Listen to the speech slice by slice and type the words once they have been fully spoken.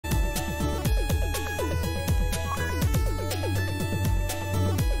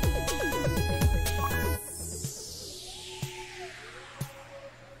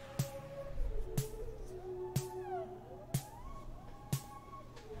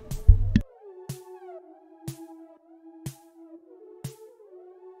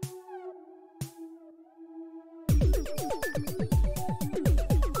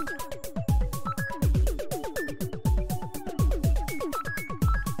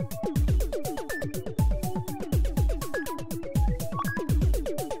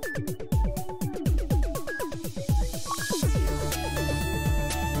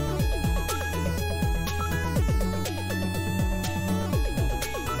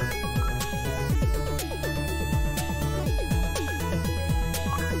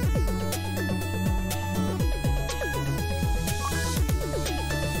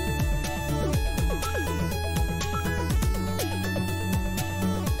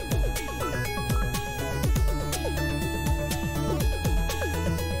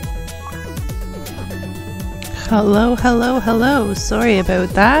Hello, hello, hello. Sorry about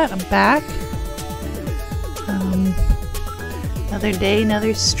that. I'm back. Another day,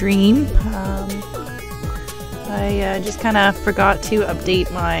 another stream. I just kind of forgot to update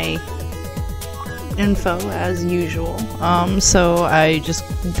my info as usual. So I just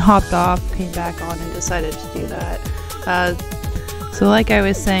hopped off, came back on, and decided to do that. So like I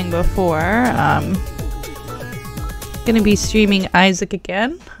was saying before, gonna be streaming Isaac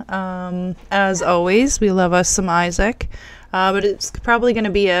again. As always, we love us some Isaac. But it's probably gonna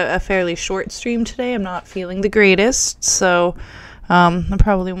be a fairly short stream today. I'm not feeling the greatest, so I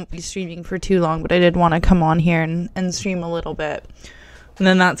probably won't be streaming for too long, but I did want to come on here and stream a little bit. And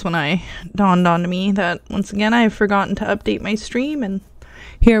then that's when I dawned on me that once again I've forgotten to update my stream, and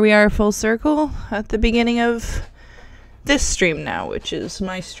here we are full circle at the beginning of this stream now, which is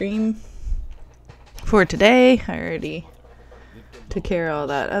my stream for today. I already took care of all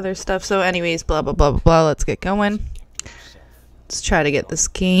that other stuff. So anyways, blah blah blah blah blah, let's get going. Let's try to get this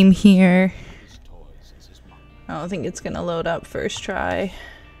game here. I don't think it's gonna load up first try.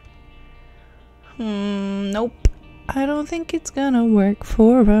 Nope. I don't think it's gonna work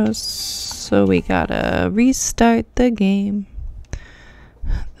for us. So we gotta restart the game.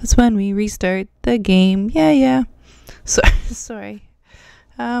 That's when we restart the game. Yeah. Sorry.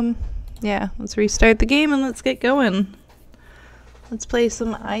 Yeah, let's restart the game and let's get going. Let's play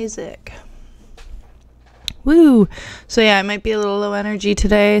some Isaac. Woo! So yeah, I might be a little low energy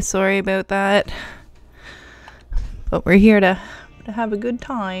today. Sorry about that. But we're here to have a good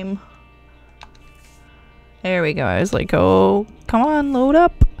time. There we go. I was like, oh, come on, load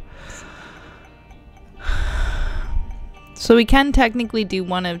up. So we can technically do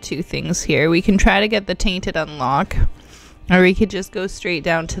one of two things here. We can try to get the tainted unlock, or we could just go straight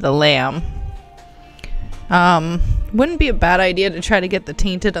down to the lamb. Wouldn't be a bad idea to try to get the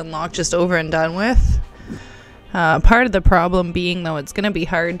tainted unlock just over and done with. Part of the problem being, though, it's going to be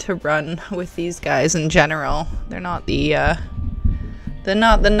hard to run with these guys in general. They're not the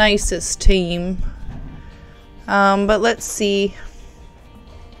nicest team. But let's see.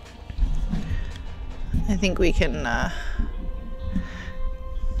 I think we can,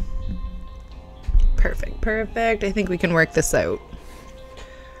 perfect. I think we can work this out.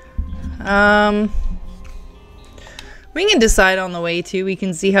 We can decide on the way too. We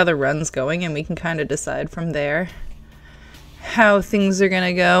can see how the run's going and we can kind of decide from there how things are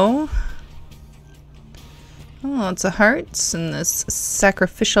gonna go. Oh, lots of hearts in this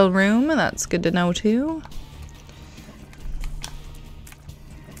sacrificial room. That's good to know too.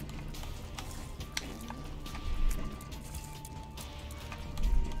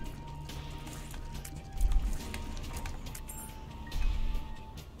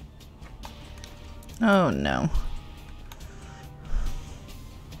 Oh no.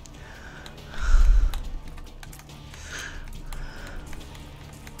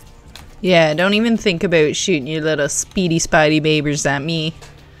 Yeah, don't even think about shooting your little speedy spidey babers at me.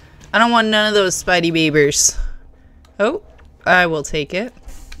 I don't want none of those spidey babers. Oh, I will take it.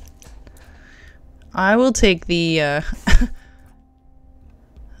 I will take the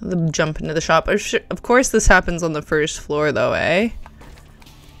the jump into the shop. Of course this happens on the first floor though, eh?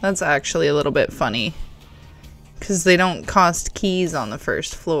 That's actually a little bit funny. Because they don't cost keys on the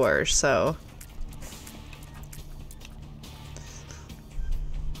first floor, so...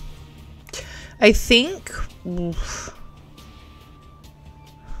 I think... Oof.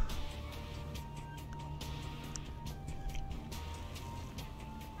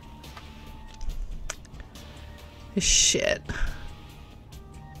 Shit.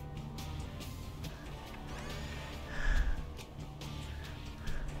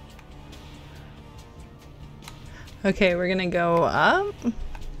 Okay, we're gonna go up.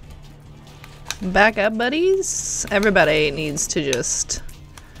 Back up, buddies. Everybody needs to just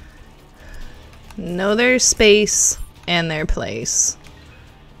know their space and their place.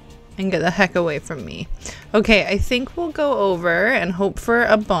 And get the heck away from me. Okay, I think we'll go over and hope for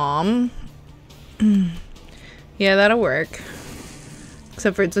a bomb. Yeah, that'll work.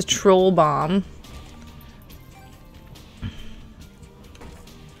 Except for it's a troll bomb.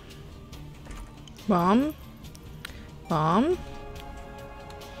 Bomb. Bomb.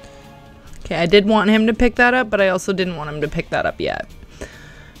 Okay, I did want him to pick that up, but I also didn't want him to pick that up yet.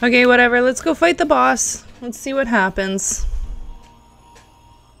 Okay, whatever. Let's go fight the boss. Let's see what happens.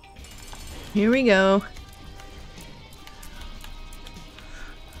 Here we go.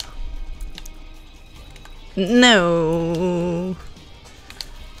 No.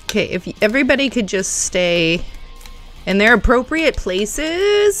 Okay, if everybody could just stay in their appropriate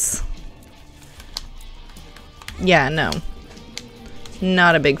places. Yeah, no.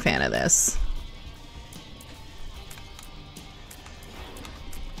 Not a big fan of this.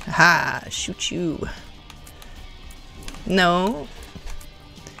 Ha! Shoot you. No.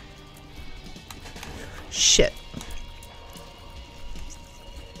 Shit.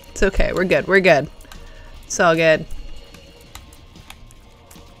 It's okay. We're good. We're good. It's all good.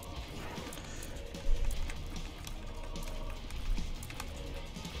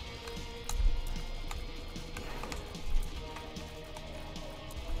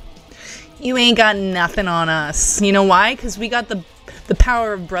 You ain't got nothing on us. You know why? Because we got the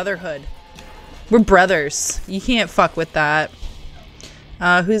power of brotherhood. We're brothers. You can't fuck with that.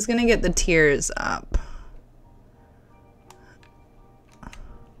 Who's gonna get the tiers up?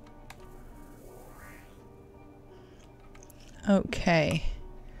 Okay.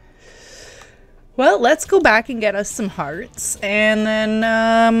 Well, let's go back and get us some hearts. And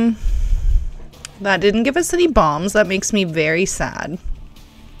then, that didn't give us any bombs. That makes me very sad.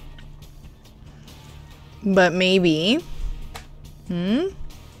 But maybe.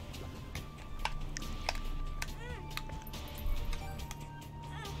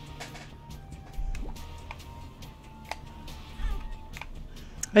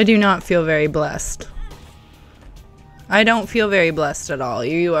 I do not feel very blessed. I don't feel very blessed at all.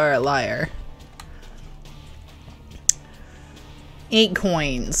 You are a liar. 8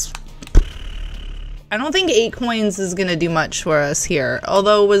 coins. I don't think 8 coins is gonna do much for us here.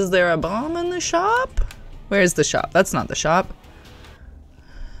 Although, was there a bomb in the shop? Where's the shop? That's not the shop.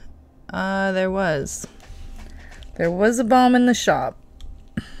 There was. There was a bomb in the shop.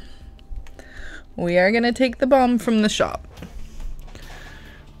 We are gonna take the bomb from the shop.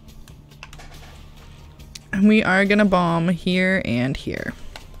 And we are gonna bomb here and here.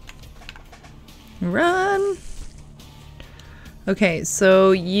 Run! Okay,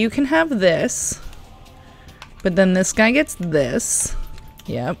 so you can have this. But then this guy gets this.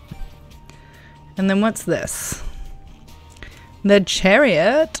 Yep. And then what's this? The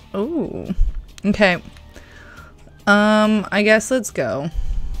chariot. Ooh. Okay. I guess let's go.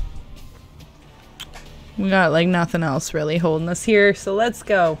 We got like nothing else really holding us here, so let's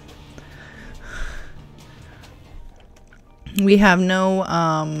go. We have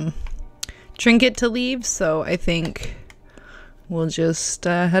no trinket to leave, so I think we'll just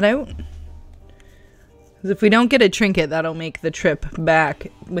head out. Because if we don't get a trinket, that'll make the trip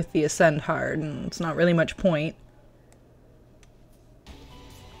back with the ascend hard, and it's not really much point.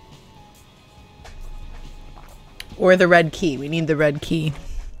 Or the red key. We need the red key.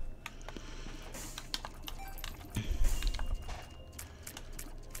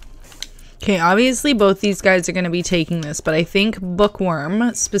 Okay, obviously both these guys are going to be taking this, but I think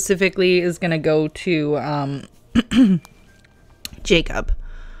Bookworm specifically is going to go to Jacob.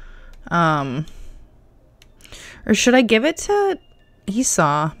 Or should I give it to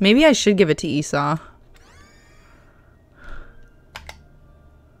Esau? Maybe I should give it to Esau.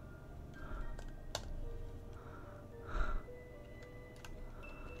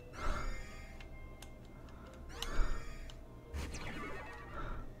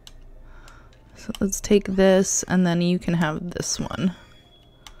 So let's take this, and then you can have this one.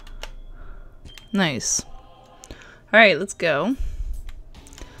 Nice. Alright, let's go.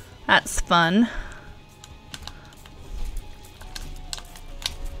 That's fun.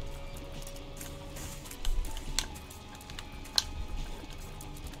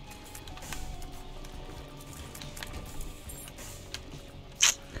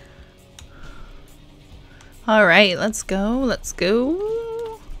 All right, let's go. Let's go.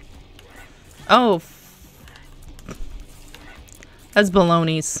 Oh, that's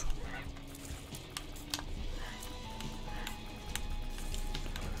baloney's.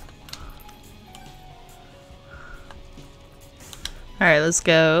 All right, let's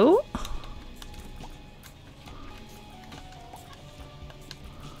go.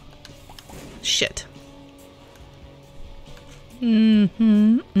 Shit.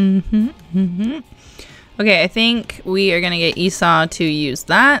 Okay, I think we are gonna get Esau to use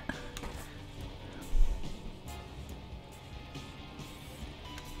that.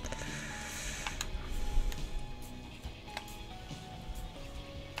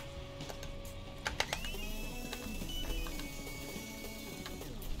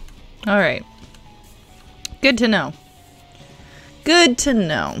 All right. Good to know. Good to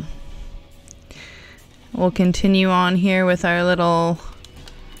know. We'll continue on here with our little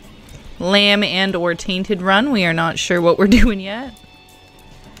lamb and or tainted run. We are not sure what we're doing yet.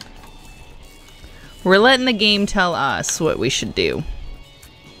 We're letting the game tell us what we should do.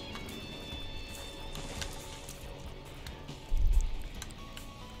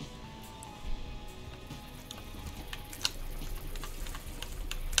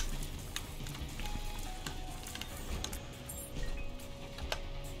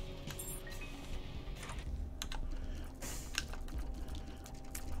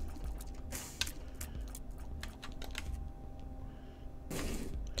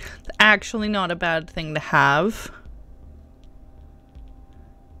 actually not a bad thing to have.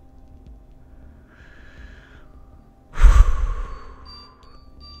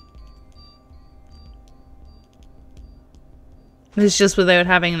 It's just without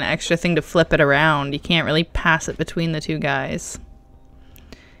having an extra thing to flip it around. You can't really pass it between the two guys.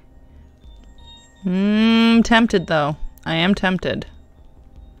 Tempted though. I am tempted.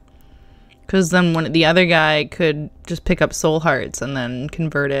 Because then the other guy could just pick up soul hearts and then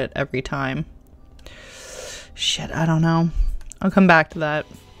convert it every time. Shit, I don't know. I'll come back to that.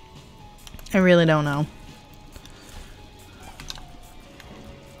 I really don't know.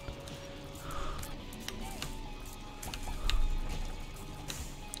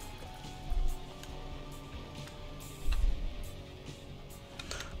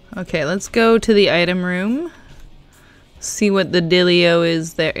 Okay, let's go to the item room. See what the dealio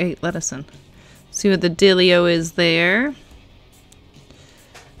is there. Hey, let us in. See what the dealio is there.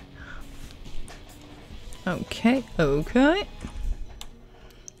 Okay, okay.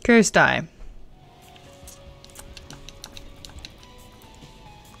 Curse die.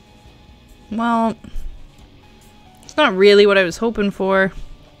 Well, it's not really what I was hoping for.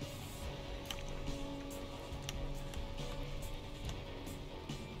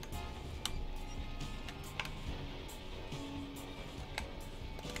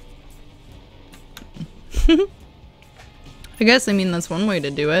 I guess, I mean, that's one way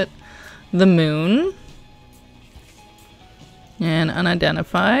to do it. The moon. And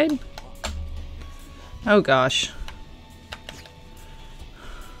unidentified. Oh gosh.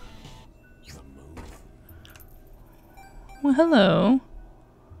 Well, hello.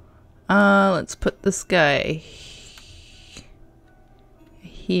 Let's put this guy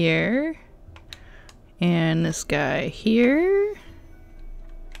here. And this guy here.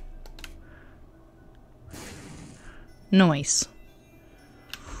 Nice.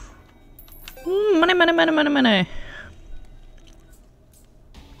 Money, money, money, money, money.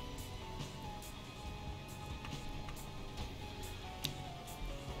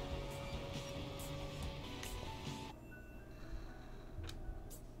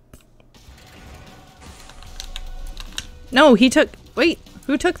 No, he took... Wait,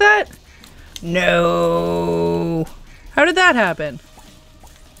 who took that? No. How did that happen?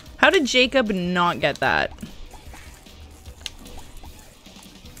 How did Jacob not get that?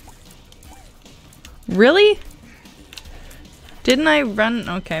 Really? Didn't I run?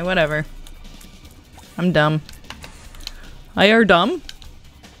 Okay, whatever. I'm dumb. I are dumb.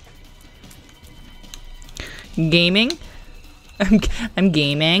 Gaming. I'm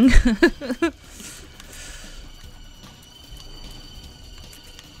gaming.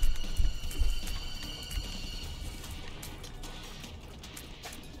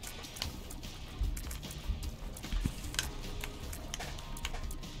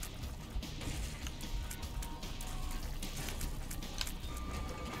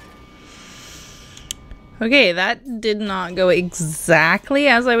 Okay, that did not go exactly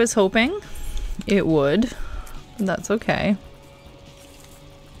as I was hoping it would. That's okay.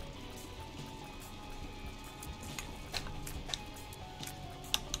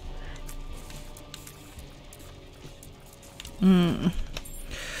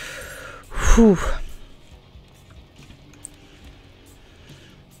 Whew.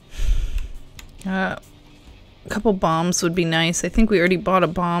 A couple bombs would be nice. I think we already bought a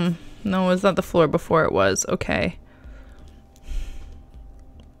bomb. No, was that the floor before it was? Okay.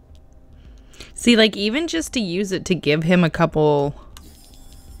 See, like, even just to use it to give him a couple...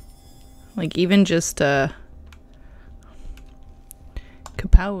 Like, even just,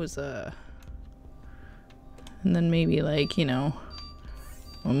 Kapauza. And then maybe, like, you know...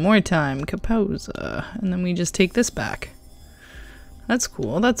 One more time, Kapauza. And then we just take this back. That's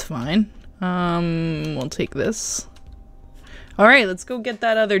cool, that's fine. We'll take this. Alright, let's go get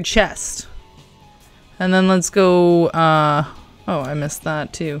that other chest. And then let's go, oh, I missed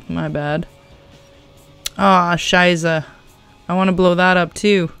that too. My bad. Ah, Shiza. I want to blow that up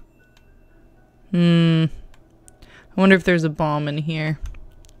too. I wonder if there's a bomb in here.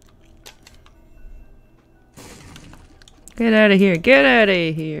 Get out of here. Get out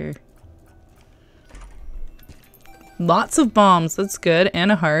of here. Lots of bombs. That's good.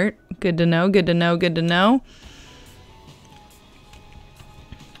 And a heart. Good to know. Good to know. Good to know.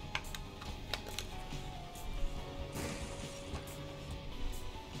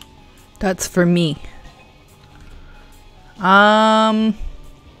 That's for me. Yeah,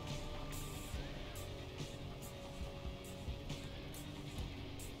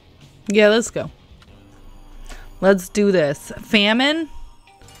 let's go. Let's do this. Famine?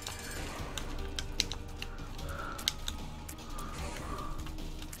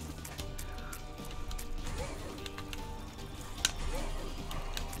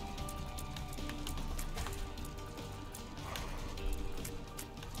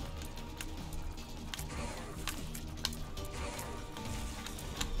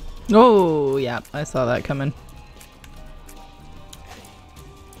 Oh, yeah, I saw that coming.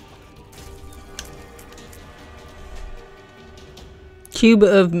 Cube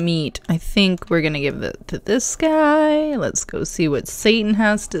of meat. I think we're gonna give that to this guy. Let's go see what Satan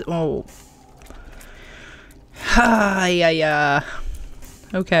has to. Oh. Ah, yeah.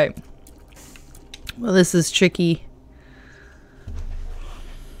 Okay. Well, this is tricky.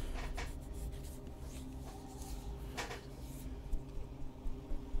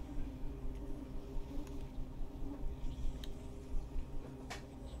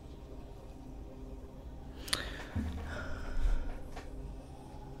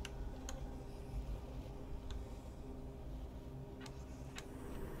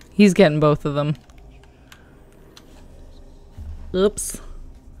 He's getting both of them. Oops.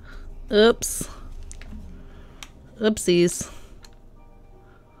 Oops. Oopsies.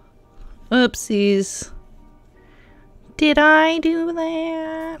 Oopsies. Did I do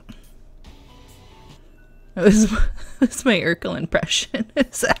that? That's my Urkel impression.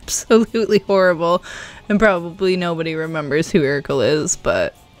 It's absolutely horrible. And probably nobody remembers who Urkel is,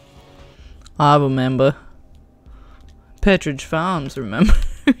 but I remember. Petridge Farms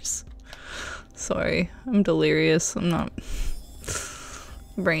remembers. Sorry, I'm delirious. I'm not...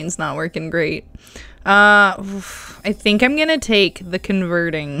 Brain's not working great. I think I'm gonna take the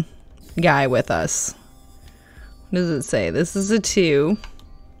converting guy with us. What does it say? This is a 2.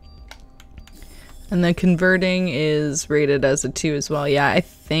 And the converting is rated as a 2 as well. Yeah, I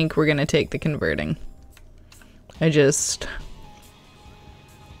think we're gonna take the converting. I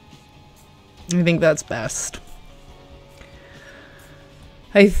think that's best.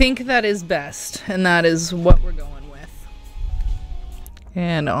 I think that is best, and that is what we're going with.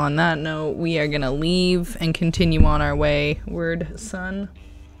 And on that note, we are gonna leave and continue on our way. Word, son.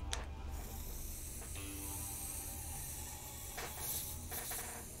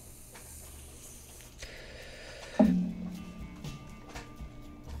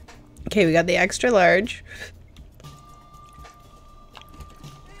 Okay, we got the extra large.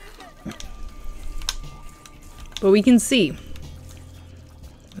 But we can see.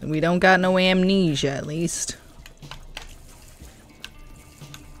 We don't got no amnesia, at least.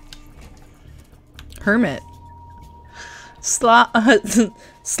 Hermit.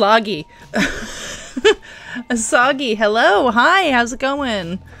 Sloggy. Soggy, hello. Hi, how's it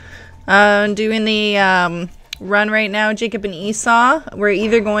going? Doing the run right now, Jacob and Esau. We're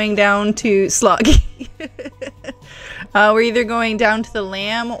either going down to Sloggy. We're either going down to the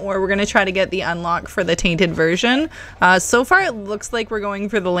lamb, or we're going to try to get the unlock for the tainted version. So far, it looks like we're going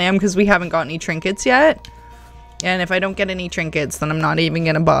for the lamb because we haven't got any trinkets yet. And if I don't get any trinkets, then I'm not even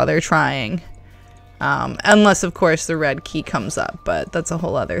going to bother trying. Unless, of course, the red key comes up, but that's a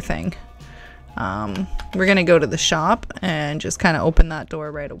whole other thing. We're going to go to the shop and just kind of open that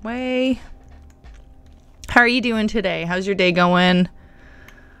door right away. How are you doing today? How's your day going?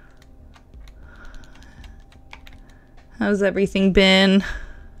 How's everything been?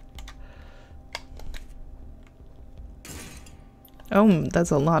 Oh, that's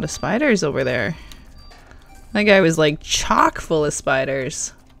a lot of spiders over there. That guy was like chock full of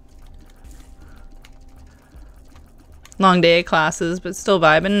spiders. Long day of classes, but still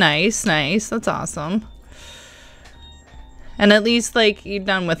vibing. Nice, nice. That's awesome. And at least like you're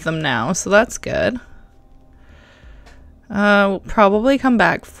done with them now, so that's good. We'll probably come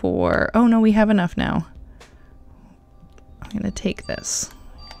back for... Oh no, we have enough now. I'm gonna take this.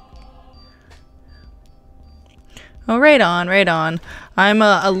 Oh, right on, right on. I'm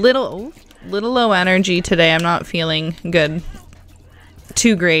a little low energy today. I'm not feeling good.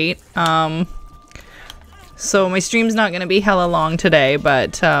 Too great. So my stream's not gonna be hella long today,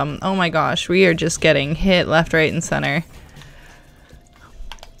 but oh my gosh, we are just getting hit left, right, and center.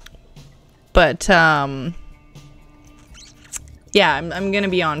 But yeah, I'm gonna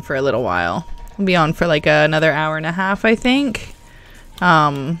be on for a little while. I'll be on for like another hour and a half, I think.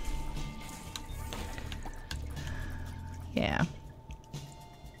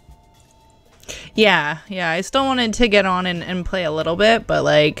 Yeah, I still wanted to get on and play a little bit, but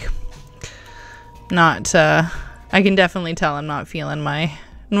like, not, I can definitely tell I'm not feeling my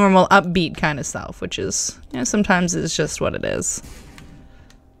normal upbeat kind of self, which is, you know, sometimes it's just what it is.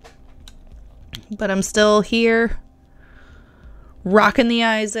 But I'm still here, rocking the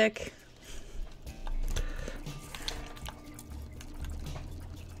Isaac.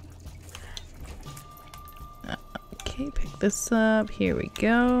 Okay, pick this up. Here we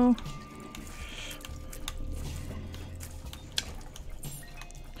go.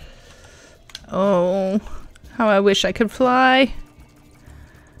 Oh, how I wish I could fly.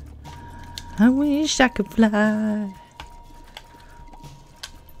 I wish I could fly.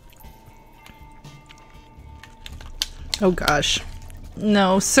 Oh gosh.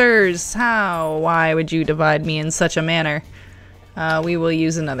 No, sirs, how? Why would you divide me in such a manner? We will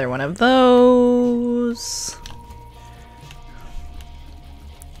use another one of those.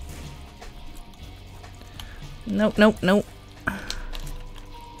 Nope, nope, nope.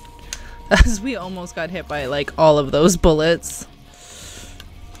 As we almost got hit by like all of those bullets.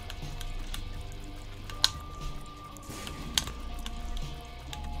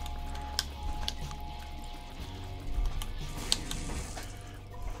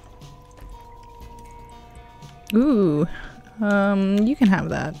 Ooh, you can have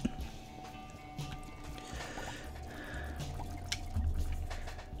that.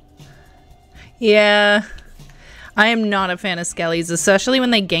 Yeah, I am not a fan of skellies, especially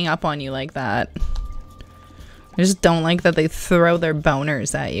when they gang up on you like that. I just don't like that they throw their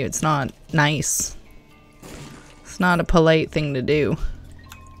boners at you. It's not nice. It's not a polite thing to do.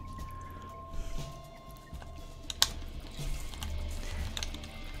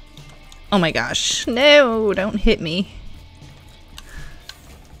 Oh my gosh. No, don't hit me.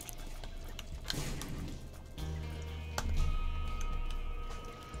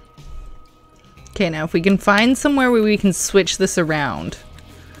 Okay, now if we can find somewhere where we can switch this around.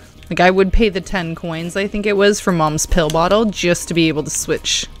 Like, I would pay the 10 coins, I think it was, for Mom's pill bottle, just to be able to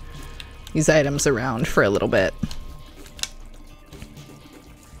switch these items around for a little bit.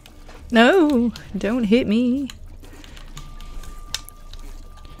 No, don't hit me.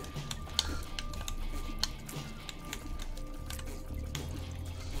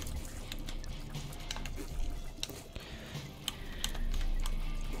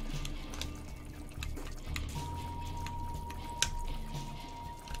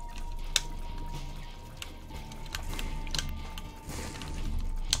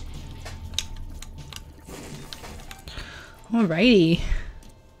 Alrighty.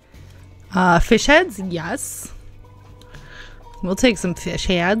 Fish heads? Yes. We'll take some fish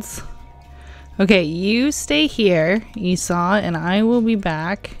heads. Okay, you stay here, Esau, and I will be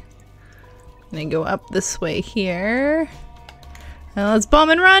back. I'm gonna go up this way here. And let's bomb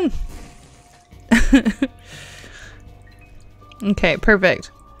and run! Okay,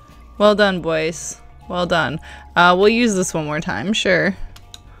 perfect. Well done, boys. Well done. We'll use this one more time, sure.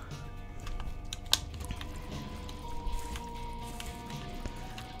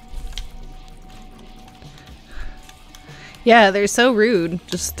 Yeah, they're so rude,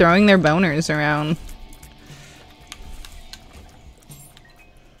 just throwing their boners around.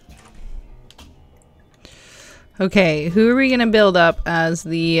 Okay, who are we gonna build up as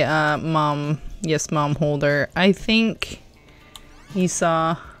the mom holder? I think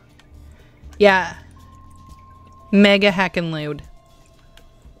Esau. Yeah. Mega heckin' lewd.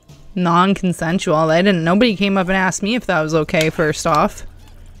 Non-consensual. Nobody came up and asked me if that was okay, first off.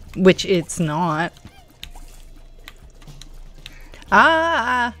 Which it's not.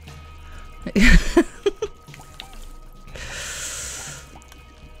 Ah!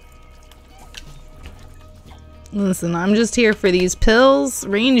 Listen, I'm just here for these pills.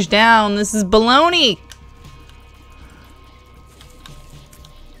 Range down. This is baloney.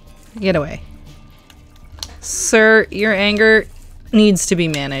 Get away. Sir, your anger needs to be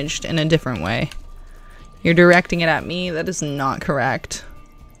managed in a different way. You're directing it at me. That is not correct.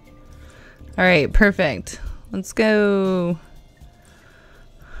 Alright, perfect. Let's go.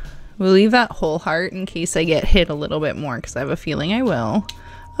 We'll leave that whole heart in case I get hit a little bit more, because I have a feeling I will.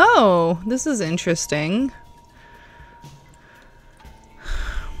 Oh, this is interesting.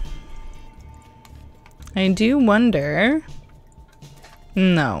 I do wonder...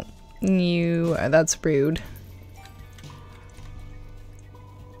 No. That's rude.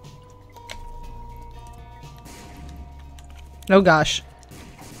 Oh gosh.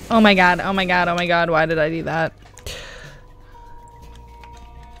 Oh my god, oh my god, oh my god, why did I do that?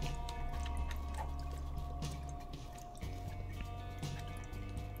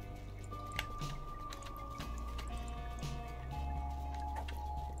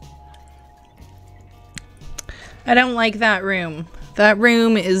 I don't like that room. That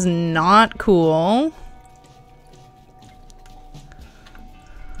room is not cool.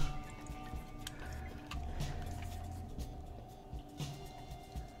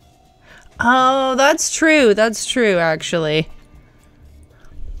 Oh, that's true. That's true, actually.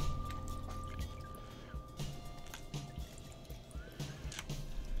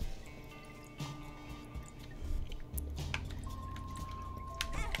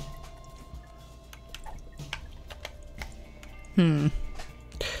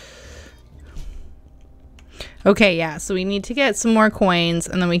 Okay, yeah, so we need to get some more coins,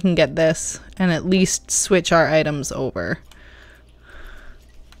 and then we can get this, and at least switch our items over.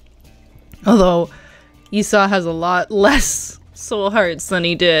 Although, Esau has a lot less soul hearts than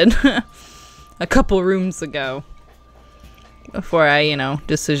he did a couple rooms ago. Before I, you know,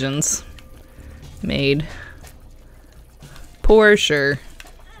 decisions made. Poor sure.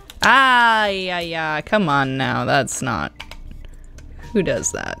 Ah, yeah, come on now. That's not... Who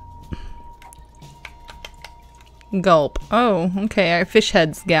does that? Gulp. Oh, okay, our fish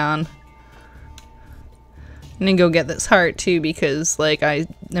head's gone. I'm gonna go get this heart, too, because, like, I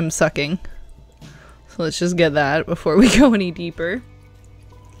am sucking. So let's just get that before we go any deeper.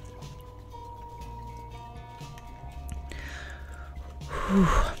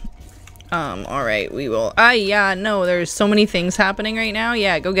 Alright, we will... yeah, no, there's so many things happening right now.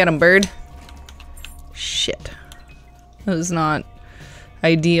 Yeah, go get him, bird. Shit. That was not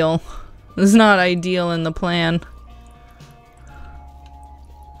ideal. This is not ideal in the plan.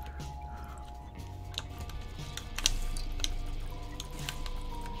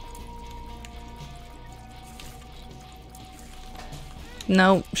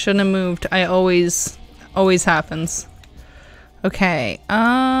 Nope, shouldn't have moved. Always happens. Okay,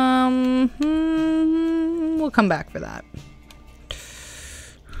 we'll come back for that.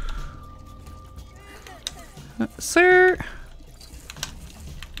 Sir?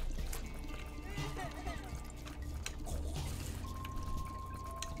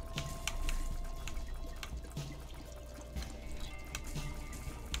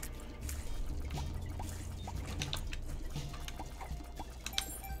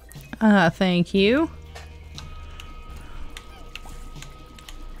 Thank you.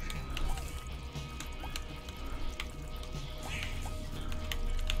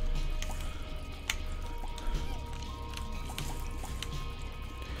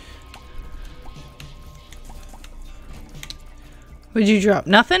 What'd you drop?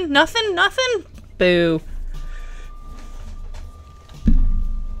 Nothing? Nothing? Nothing? Boo.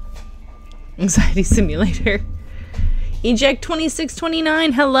 Anxiety simulator. Eject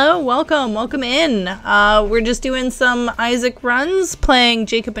 2629, hello, welcome in. We're just doing some Isaac runs, playing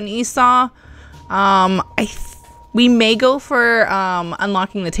Jacob and Esau. We may go for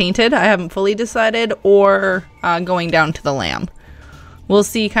unlocking the Tainted, I haven't fully decided, or going down to the Lamb. We'll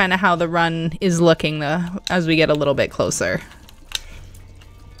see kind of how the run is looking as we get a little bit closer.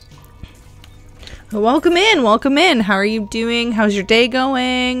 Welcome in, how are you doing? How's your day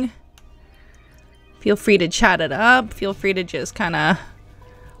going? Feel free to chat it up. Feel free to just kind of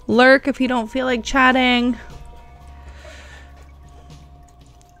lurk if you don't feel like chatting.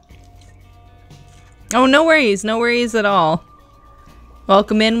 Oh, no worries at all.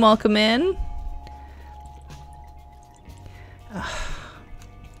 Welcome in.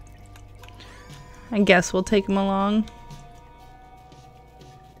 I guess we'll take him along.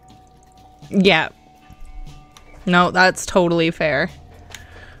 Yeah. No, that's totally fair.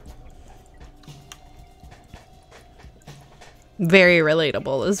 Very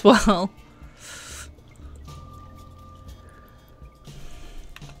relatable as well.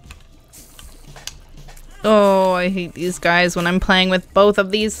 Oh, I hate these guys when I'm playing with both of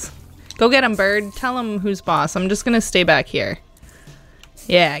these. Go get him, bird. Tell him who's boss. I'm just gonna stay back here.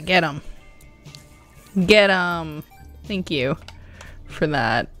 Yeah, get him. Get him. Thank you for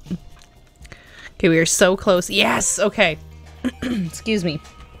that. Okay, we are so close. Yes! Okay. Excuse me.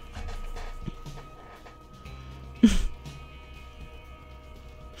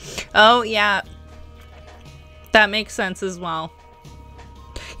 Oh, yeah. That makes sense as well.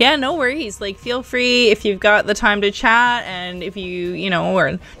 Yeah, no worries. Like, feel free if you've got the time to chat, and if you know,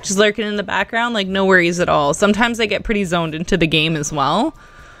 are just lurking in the background, like, no worries at all. Sometimes I get pretty zoned into the game as well.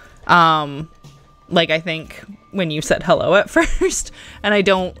 Like, I think when you said hello at first, and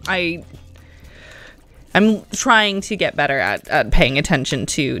I'm trying to get better at paying attention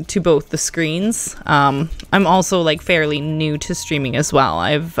to both the screens. I'm also like fairly new to streaming as well.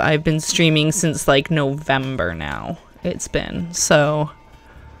 I've been streaming since like November now. It's been so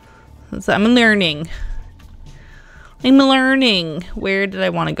I'm learning. Where did I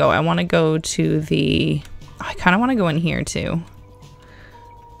want to go? I want to go to the... I kind of want to go in here too.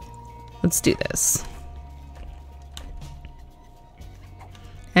 Let's do this.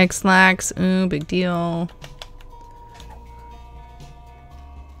 X-Lax, ooh, big deal.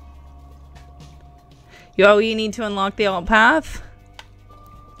 You need to unlock the alt path.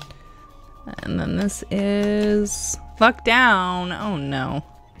 And then this is locked down. Oh no.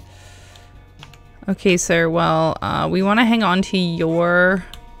 Okay, sir, well, we want to hang on to your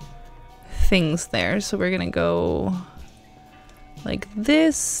things there. So we're gonna go like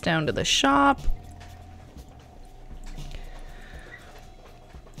this, down to the shop.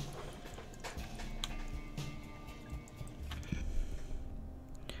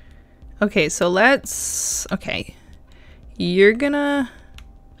 Okay, so let's... Okay. You're gonna...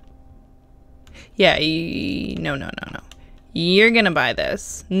 Yeah, no. You're gonna buy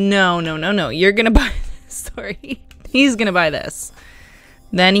this. No. You're gonna buy this. Sorry. He's gonna buy this.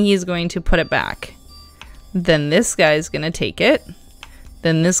 Then he's going to put it back. Then this guy's gonna take it.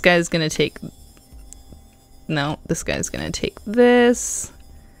 Then this guy's gonna take... No, this guy's gonna take this.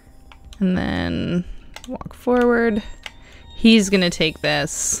 And then walk forward. He's gonna take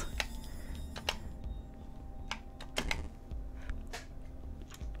this.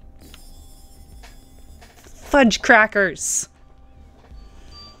 Fudge crackers.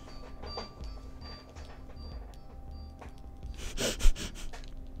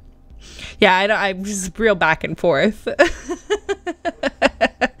 Yeah, I'm just real back and forth.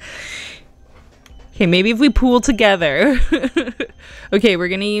 Okay, maybe if we pool together. Okay, we're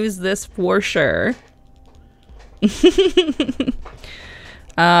gonna use this for sure.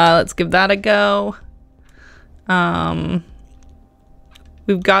 Let's give that a go.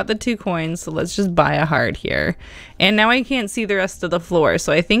 We've got the 2 coins, so let's just buy a heart here. And now I can't see the rest of the floor,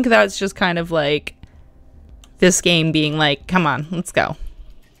 so I think that's just kind of like this game being like, come on, let's go.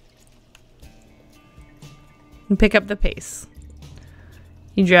 And pick up the pace.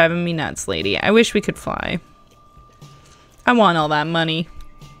 You're driving me nuts, lady. I wish we could fly. I want all that money.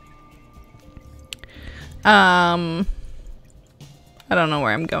 I don't know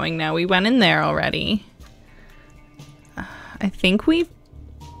where I'm going now. We went in there already. I think we've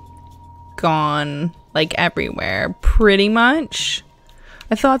gone like everywhere, pretty much.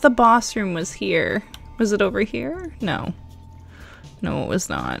 I thought the boss room was here. Was it over here? No. No, it was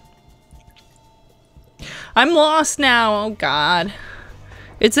not. I'm lost now. Oh, God.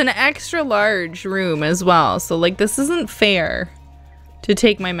 It's an extra large room as well. So, like, this isn't fair to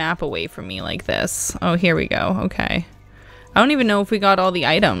take my map away from me like this. Oh, here we go. Okay. I don't even know if we got all the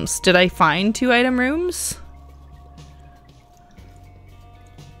items. Did I find 2 item rooms?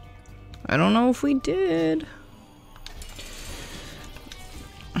 I don't know if we did.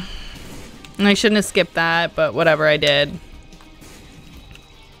 I shouldn't have skipped that, but whatever, I did.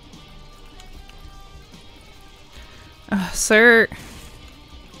 Sir.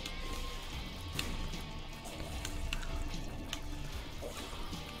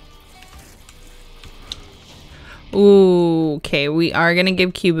 Ooh, okay, we are gonna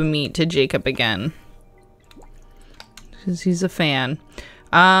give Cuba meat to Jacob again. Because he's a fan.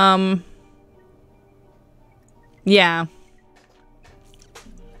 Yeah.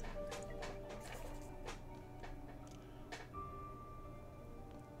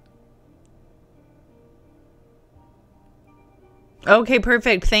 Okay,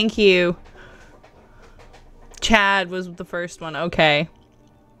 perfect. Thank you. Chad was the first one. Okay.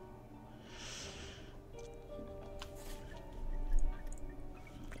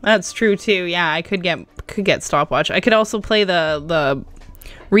 That's true too. Yeah, I could get stopwatch. I could also play the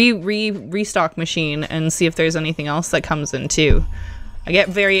restock machine and see if there's anything else that comes in too. I get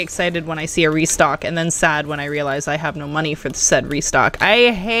very excited when I see a restock and then sad when I realize I have no money for the said restock. I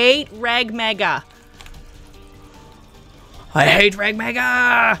hate Reg Mega. I hate Reg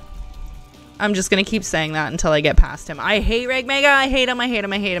Mega. I'm just gonna keep saying that until I get past him. I hate Reg Mega. I hate him. I hate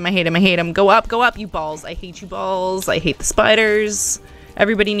him. I hate him. I hate him. I hate him. Go up, you balls. I hate you balls. I hate the spiders.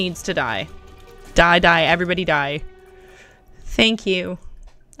 Everybody needs to die. Die, everybody die. Thank you.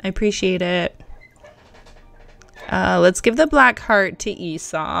 I appreciate it. Let's give the black heart to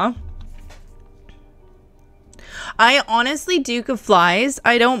Esau. I honestly, Duke of Flies,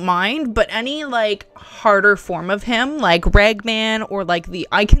 I don't mind, but any like harder form of him, like Ragman or like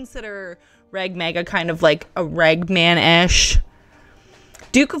I consider Reg Mega kind of like a Ragman-ish.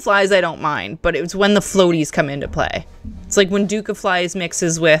 Duke of Flies, I don't mind, but it's when the floaties come into play. It's like when Duke of Flies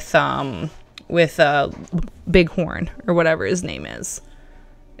mixes with Bighorn or whatever his name is.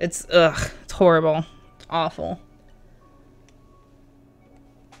 It's horrible. It's awful.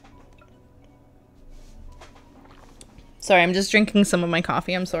 Sorry, I'm just drinking some of my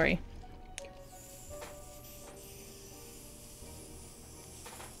coffee. I'm sorry.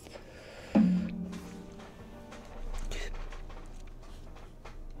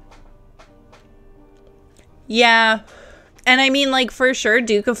 Yeah. And I mean, like, for sure,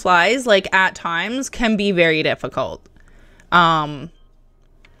 Duke of Flies, like, at times can be very difficult. I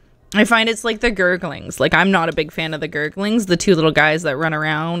find it's like the Gurglings. Like, I'm not a big fan of the Gurglings, the 2 little guys that run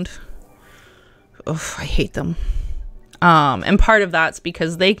around. Ugh, I hate them. And part of that's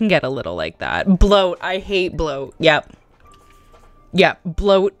because they can get a little like that. Bloat. I hate bloat. Yep. Yep.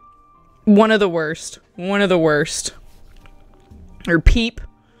 Bloat. One of the worst. One of the worst. Or Peep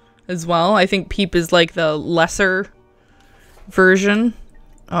as well. I think Peep is like the lesser version.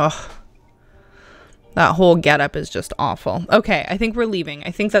 Ugh. That whole getup is just awful. Okay, I think we're leaving.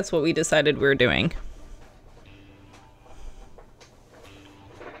 I think that's what we decided we were doing.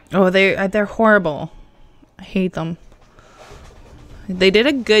 Oh, they're horrible. I hate them. They did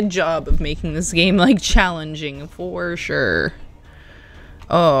a good job of making this game, like, challenging, for sure.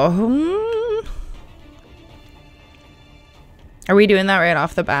 Oh. Are we doing that right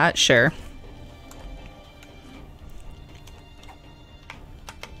off the bat? Sure.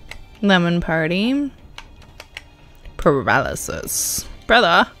 Lemon party. Paralysis.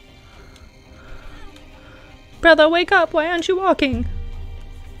 Brother. Brother, wake up. Why aren't you walking?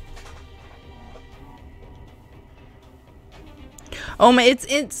 Oh my,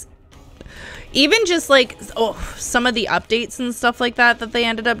 it's even just like, oh, some of the updates and stuff like that they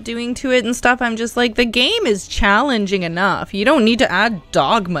ended up doing to it and stuff. I'm just like, the game is challenging enough. You don't need to add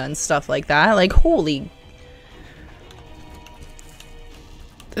dogma and stuff like that. Like, holy.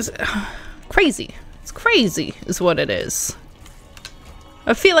 It's crazy. It's crazy is what it is.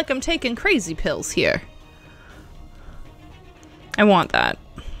 I feel like I'm taking crazy pills here. I want that.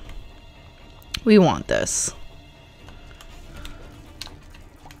 We want this.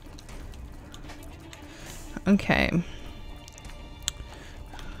 Okay.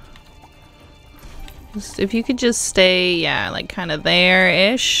 If you could just stay, yeah, like kind of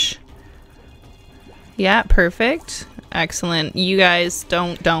there-ish. Yeah, perfect. Excellent. You guys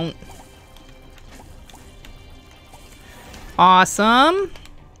don't. Awesome.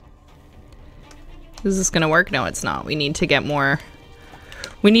 Is this gonna work? No, it's not. We need to get more.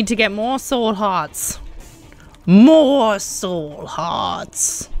 We need to get more soul hearts. More soul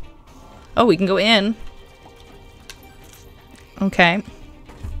hearts. Oh, we can go in. Okay.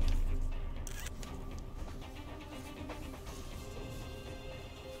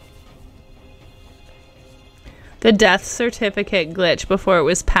 The death certificate glitch before it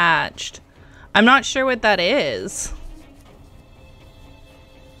was patched. I'm not sure what that is.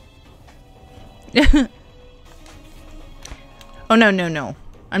 Oh, no.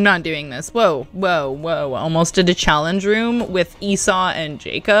 I'm not doing this. Whoa. Almost did a challenge room with Esau and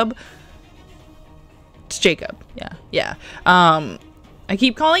Jacob. It's Jacob. Yeah. I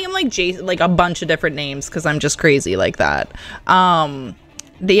keep calling him like Jason, like a bunch of different names because I'm just crazy like that.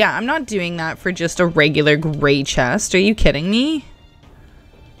 Yeah, I'm not doing that for just a regular gray chest. Are you kidding me?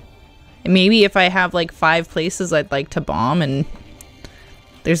 Maybe if I have like 5 places I'd like to bomb and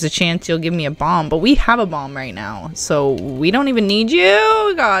there's a chance you'll give me a bomb. But we have a bomb right now, so we don't even need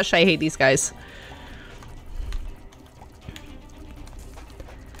you. Gosh, I hate these guys.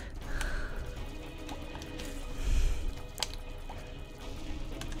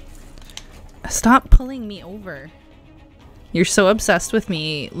 Stop pulling me over. You're so obsessed with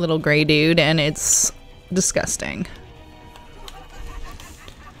me, little gray dude, and it's disgusting.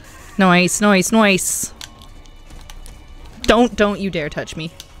 Nice. Don't you dare touch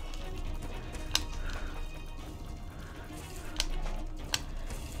me.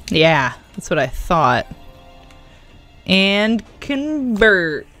 Yeah, that's what I thought. And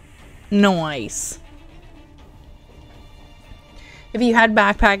convert. Nice. If you had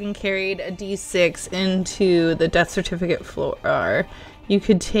backpack and carried a D6 into the death certificate floor, you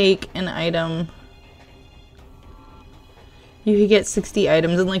could take an item. You could get 60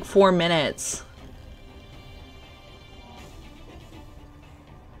 items in like 4 minutes.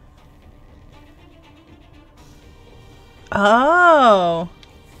 Oh,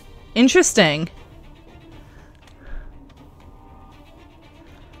 interesting.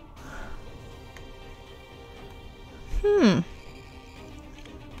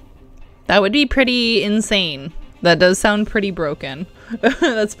 That would be pretty insane. That does sound pretty broken.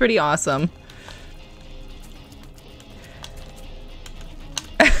 That's pretty awesome.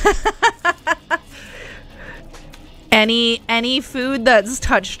 Any food that's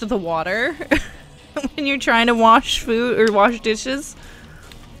touched the water when you're trying to wash food or wash dishes.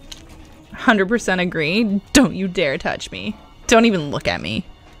 100% agree. Don't you dare touch me. Don't even look at me.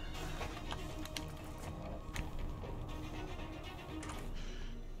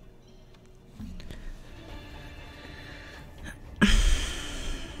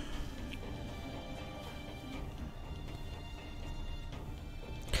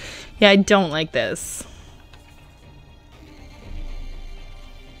 Yeah, I don't like this.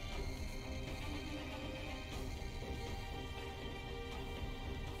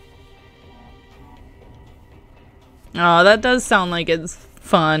 Oh, that does sound like it's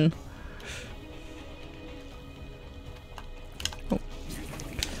fun. Oh.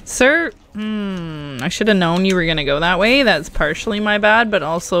 Sir, I should have known you were gonna go that way. That's partially my bad, but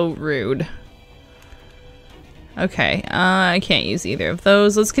also rude. Okay, I can't use either of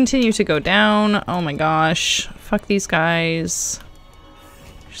those. Let's continue to go down. Oh my gosh. Fuck these guys.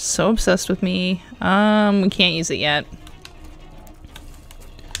 They're so obsessed with me. We can't use it yet.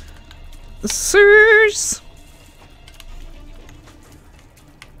 Sirs!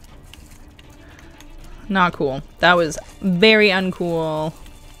 Not cool. That was very uncool.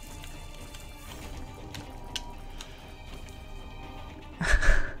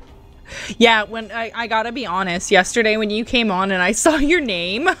 Yeah, when I gotta be honest, yesterday when you came on and I saw your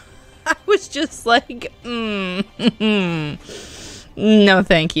name, I was just like, no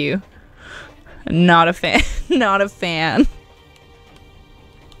thank you. Not a fan. Not a fan.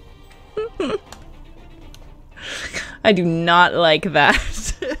 I do not like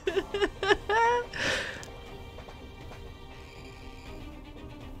that.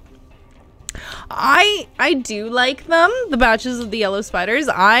 I do like them, the batches of the yellow spiders.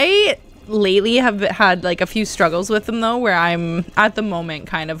 I lately have had like a few struggles with them though, where I'm at the moment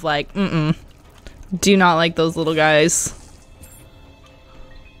kind of like, do not like those little guys.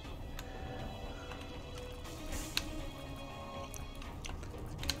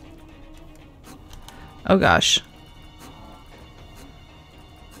 Oh gosh.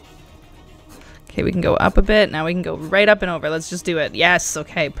 Okay, we can go up a bit. Now we can go right up and over. Let's just do it. Yes,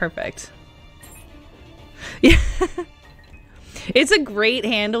 okay, perfect. Yeah. It's a great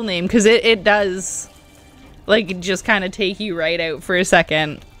handle name because it does like just kind of take you right out for a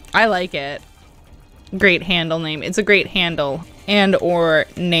second. I like it. Great handle name. It's a great handle and or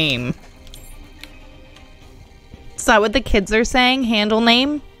name. Is that what the kids are saying? Handle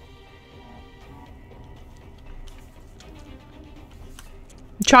name?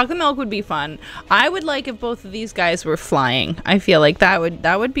 Chocolate milk would be fun. I would like if both of these guys were flying. I feel like that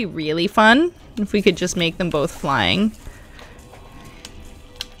would be really fun if we could just make them both flying.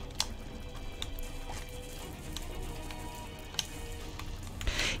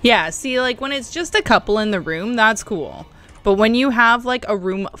 Yeah, see, like when it's just a couple in the room, that's cool. But when you have like a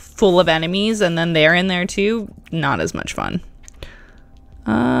room full of enemies and then they're in there too, not as much fun.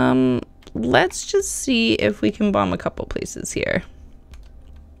 Let's just see if we can bomb a couple places here.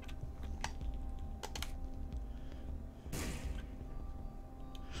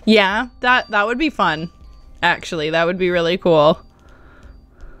 Yeah, that would be fun. Actually, that would be really cool.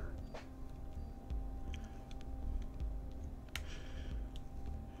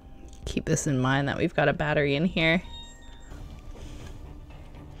 Keep this in mind that we've got a battery in here.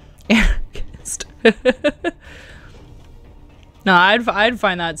 No, I'd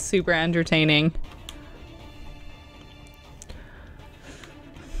find that super entertaining.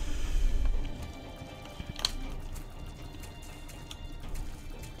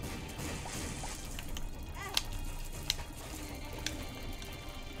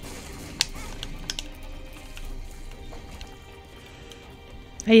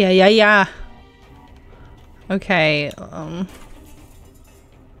 Yeah. Okay,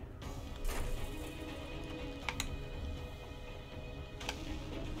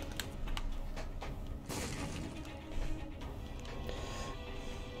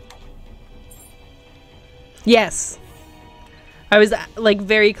 yes. I was like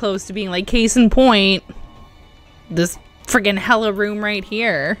very close to being like, case in point, this friggin' hella room right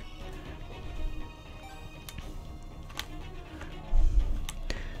here.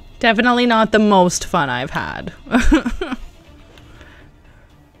 Definitely not the most fun I've had.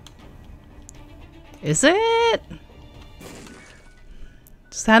 Is it?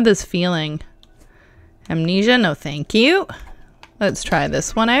 Just had this feeling. Amnesia, no thank you. Let's try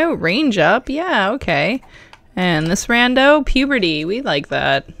this one out. Range up, yeah, okay. And this rando, puberty, we like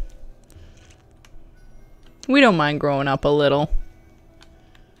that. We don't mind growing up a little.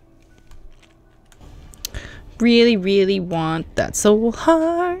 Really, really want that soul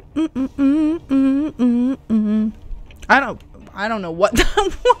heart. I don't know what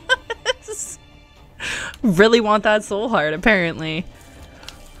that was. Really want that soul heart, apparently.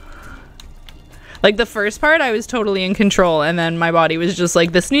 Like the first part, I was totally in control, and then my body was just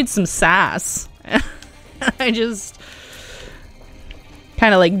like, this needs some sass. I just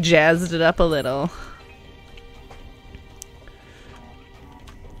kind of like jazzed it up a little.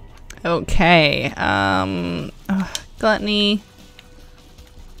 Okay, gluttony.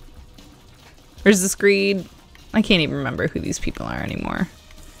 Where's this greed? I can't even remember who these people are anymore.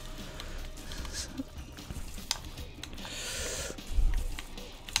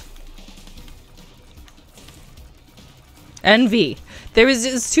 Envy. There was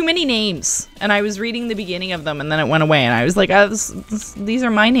just too many names, and I was reading the beginning of them, and then it went away, and I was like, these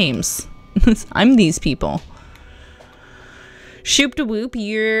are my names. I'm these people. Shoop de whoop,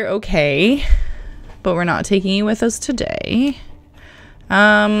 you're okay. but we're not taking you with us today.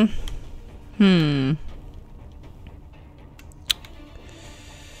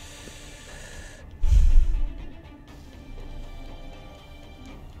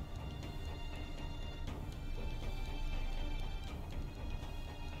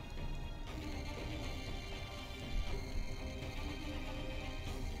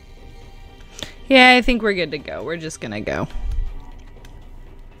 Yeah, I think we're good to go. We're just gonna go.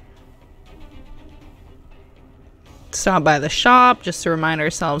 Stop by the shop just to remind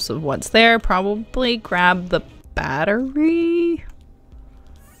ourselves of what's there. Probably grab the battery.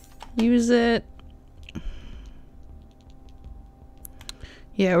 Use it.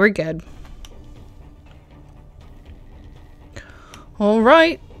 Yeah, we're good. All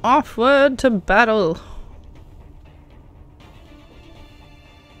right, offward to battle.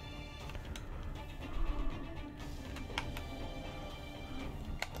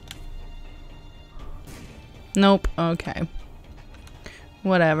 Nope. Okay.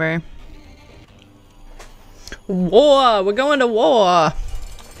 Whatever. War! We're going to war!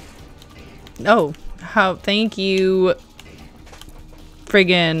 Oh, how? Thank you,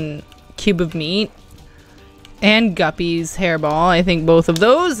 friggin' cube of meat. And Guppy's hairball. I think both of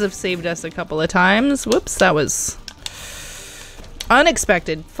those have saved us a couple of times. Whoops, that was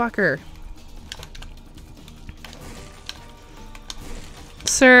unexpected. Fucker.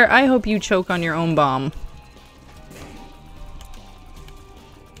 Sir, I hope you choke on your own bomb.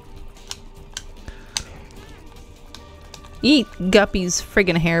 Eat Guppy's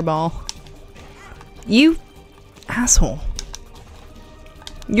friggin' hairball. You asshole.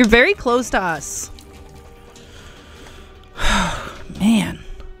 You're very close to us. Man.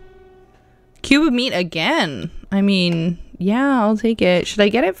 Cube of meat again. I mean, yeah, I'll take it. Should I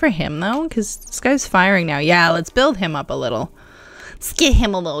get it for him, though? Because this guy's firing now. Yeah, let's build him up a little. Let's get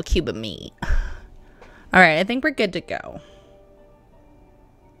him a little cube of meat. Alright, I think we're good to go.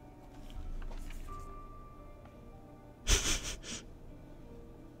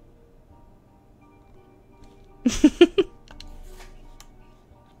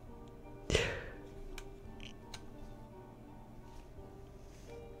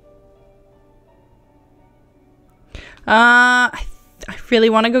 I really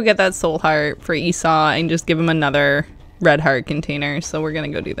want to go get that soul heart for Esau and just give him another red heart container, so we're gonna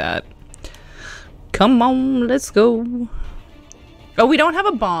go do that. Come on, let's go. Oh, we don't have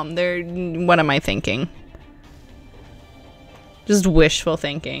a bomb. What am I thinking? Just wishful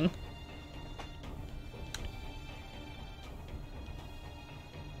thinking.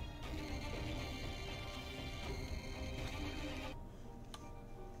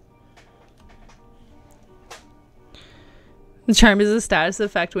 The charm is a status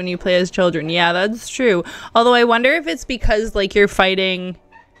effect when you play as children. Yeah, that's true. Although I wonder if it's because, like, you're fighting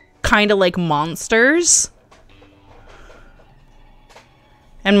kind of like monsters.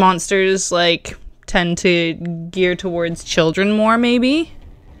 And monsters, like, tend to gear towards children more, maybe?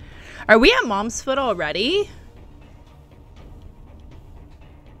 Are we at Mom's Foot already?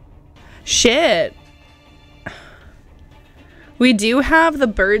 Shit. We do have the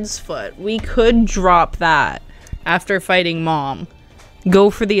Bird's Foot. We could drop that after fighting Mom. Go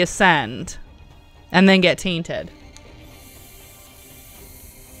for the Ascend. And then get tainted.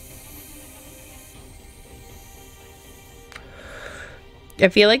 I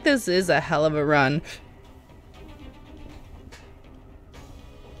feel like this is a hell of a run.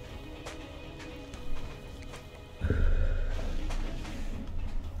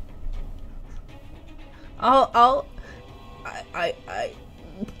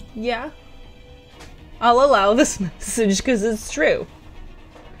 Yeah. I'll allow this message because it's true.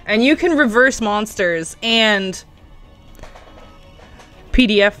 And you can reverse monsters and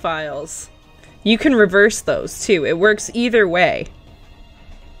PDF files. You can reverse those too. It works either way.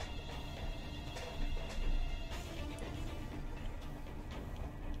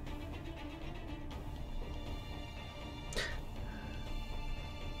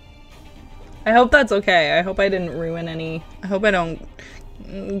 I hope that's okay. I hope I didn't ruin any. I hope I don't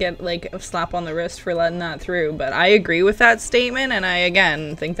get like a slap on the wrist for letting that through, but I agree with that statement, and I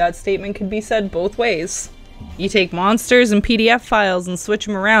again think that statement could be said both ways. You take monsters and PDF files and switch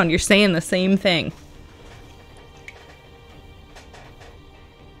them around, you're saying the same thing.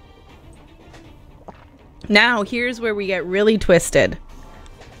 Now here's where we get really twisted.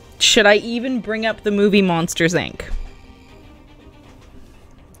 Should I even bring up the movie Monsters Inc?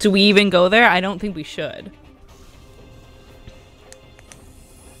 Do we even go there? I don't think we should.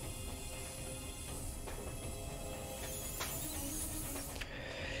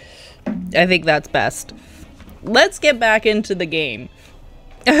 I think that's best. Let's get back into the game.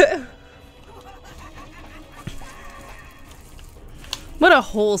 What a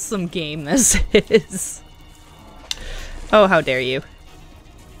wholesome game this is. Oh, how dare you.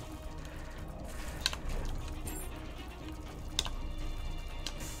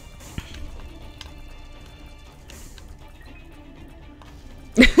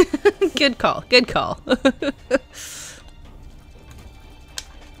 Good call, good call.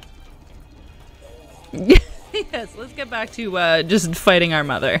 Yes, let's get back to just fighting our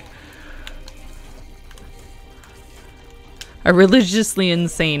mother. A religiously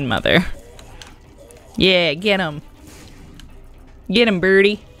insane mother. Yeah, get him. Get him,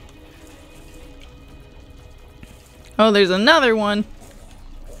 birdie. Oh, there's another one.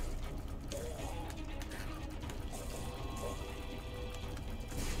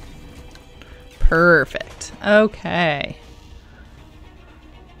 Perfect. Okay.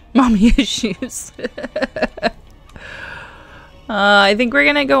 Mommy issues. I think we're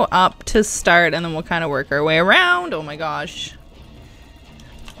gonna go up to start and then we'll kind of work our way around. Oh my gosh.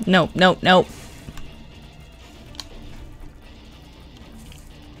 Nope, nope, nope.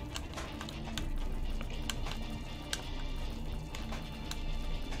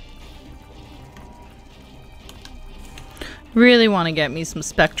 Really want to get me some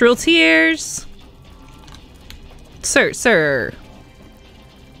spectral tears. Sir, sir.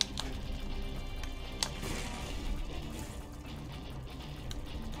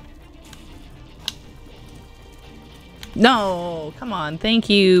 No, come on. Thank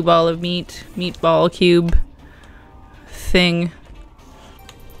you, ball of meat. Meatball cube thing.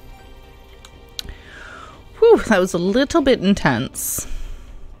 Whew, that was a little bit intense.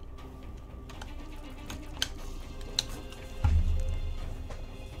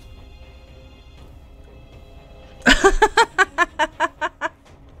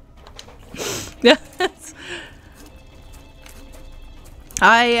 Yes.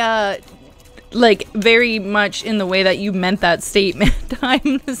 Like, very much in the way that you meant that statement.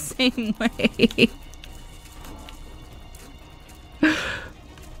 I'm the same way.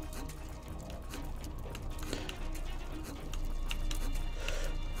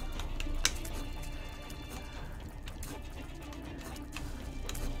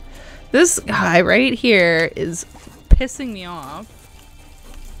 This guy right here is pissing me off.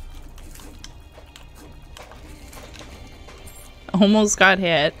 Almost got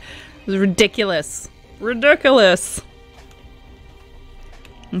hit. It was ridiculous. Ridiculous.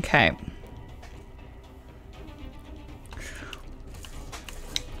 Okay.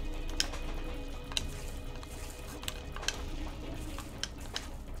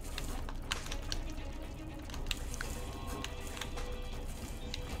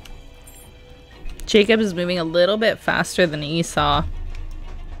 Jacob is moving a little bit faster than Esau.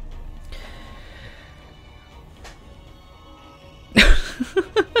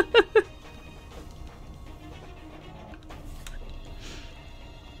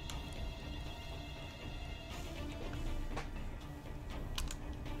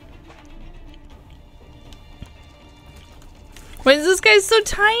 Why is this guy so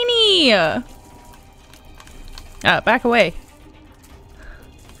tiny? Back away.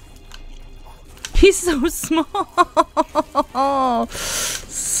 He's so small.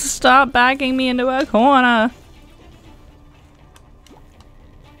 Stop backing me into a corner.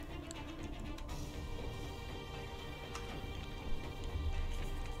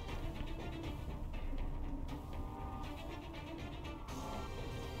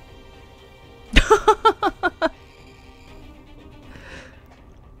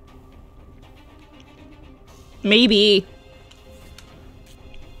 Maybe.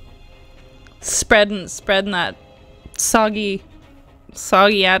 Spreading that soggy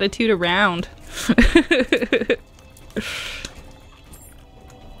attitude around.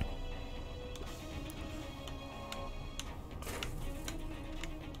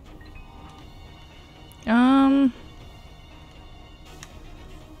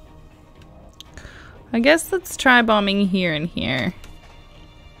 I guess let's try bombing here and here.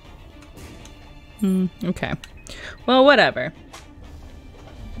 Okay. Well, whatever.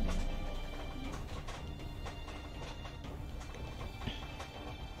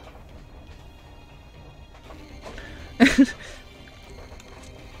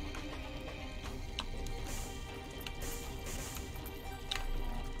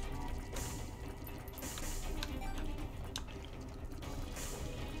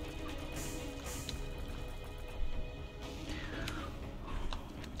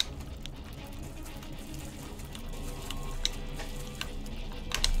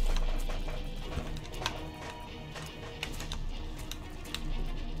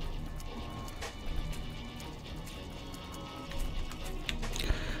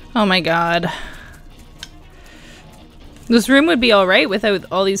 Oh my god. This room would be alright without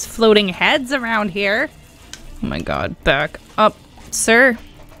all these floating heads around here. Oh my god, back up, sir.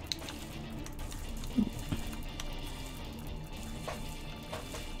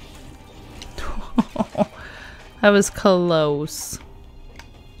 That was close.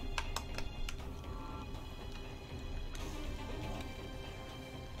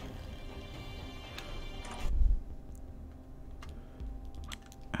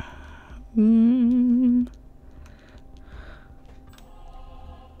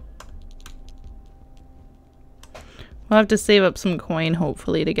 We'll have to save up some coin,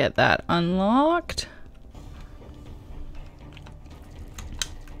 hopefully, to get that unlocked.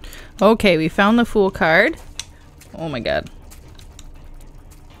 Okay, we found the Fool card. Oh my god.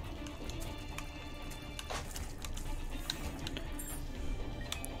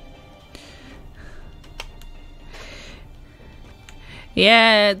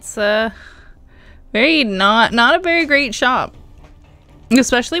 Yeah, it's very not a very great shop.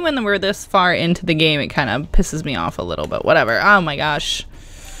 Especially when we're this far into the game, it kind of pisses me off a little, but whatever. Oh my gosh.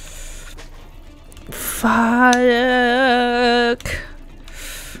 Fuck.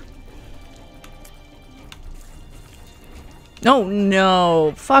 Oh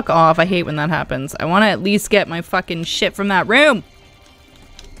no. Fuck off. I hate when that happens. I want to at least get my fucking shit from that room.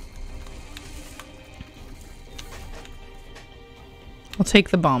 I'll take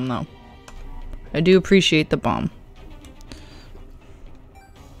the bomb though. I do appreciate the bomb.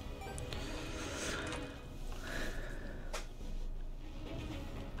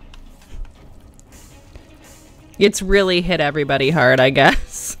 It's really hit everybody hard, I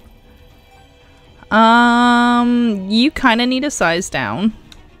guess. You kind of need a size down.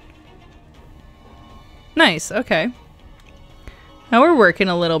 Nice, okay. Now we're working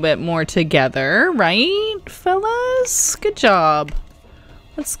a little bit more together, right, fellas? Good job.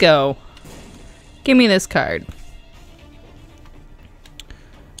 Let's go. Give me this card.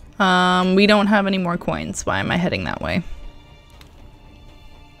 We don't have any more coins. Why am I heading that way?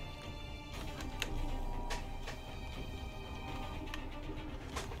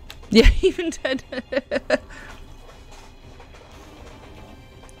 Yeah, even dead.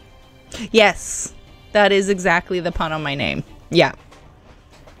 Yes, that is exactly the pun on my name. Yeah.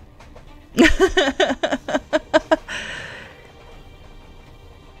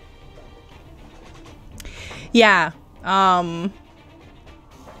 Yeah.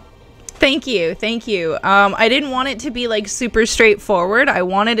 Thank you. Thank you. I didn't want it to be like super straightforward. I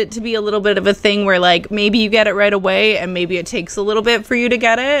wanted it to be a little bit of a thing where like maybe you get it right away and maybe it takes a little bit for you to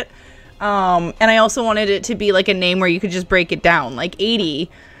get it. And I also wanted it to be like a name where you could just break it down, like 80.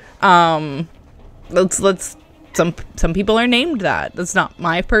 Let's some people are named that. That's not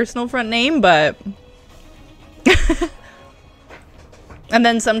my personal front name, but and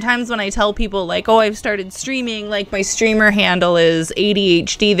then sometimes when I tell people like, oh, I've started streaming, like my streamer handle is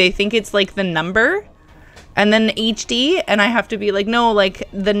ADHD, they think it's like the number and then HD, and I have to be like, no, like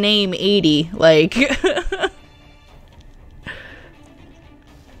the name 80, like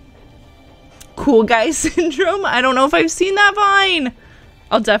cool guy syndrome. I don't know if I've seen that Vine.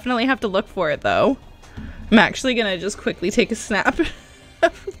 I'll definitely have to look for it though. I'm actually gonna just quickly take a snap of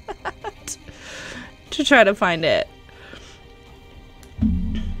that to try to find it.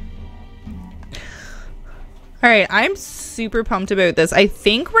 Alright, I'm super pumped about this. I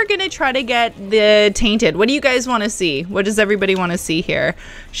think we're gonna try to get the tainted. What do you guys want to see? What does everybody want to see here?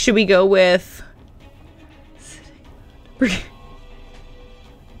 Should we go with...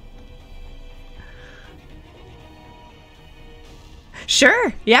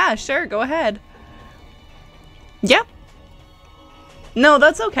 Sure. Yeah, sure. Go ahead. Yep. No,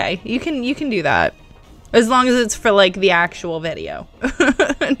 that's okay. You can do that. As long as it's for like the actual video.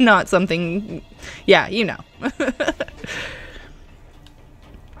 Not something, yeah, you know.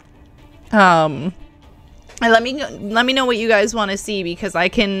 And let me know what you guys want to see, because I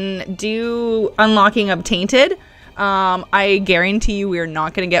can do unlocking of tainted. I guarantee you we're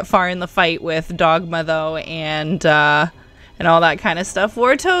not going to get far in the fight with Dogma though, and all that kind of stuff.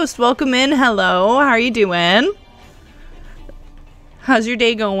 War Toast, welcome in. Hello, how are you doing? How's your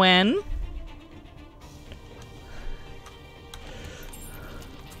day going?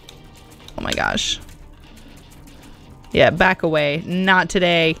 Oh my gosh. Yeah, back away. Not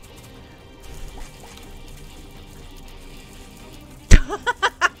today.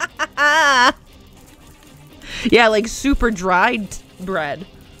 Yeah, like super dried bread.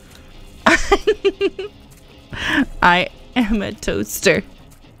 I am a toaster.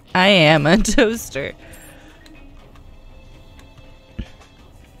 I am a toaster.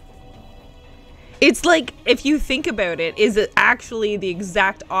 It's like, if you think about it, is it actually the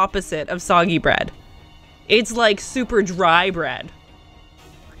exact opposite of soggy bread? It's like super dry bread.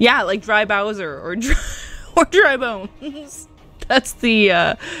 Yeah, like dry Bowser or dry bones. That's the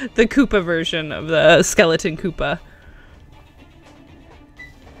Koopa version of the skeleton Koopa.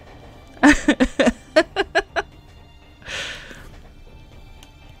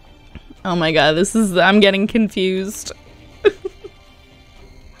 Oh my god, I'm getting confused.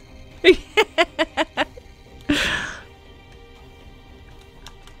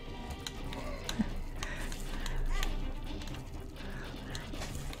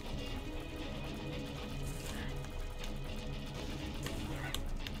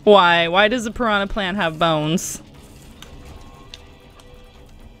 Why? Why does a piranha plant have bones?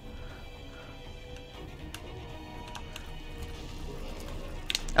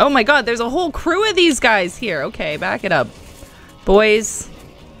 Oh my god, there's a whole crew of these guys here. Okay, back it up. Boys.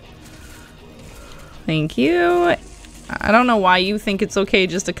 Thank you. I don't know why you think it's okay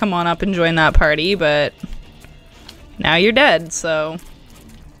just to come on up and join that party, but now you're dead, so...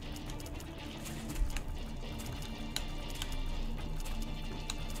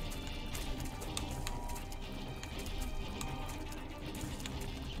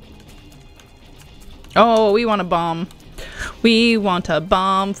 Oh, we want a bomb. We want a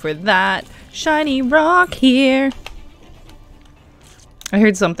bomb for that shiny rock here. I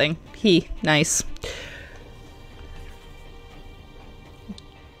heard something. Nice.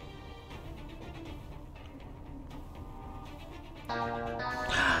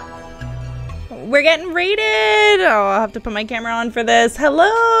 We're getting raided! Oh, I'll have to put my camera on for this.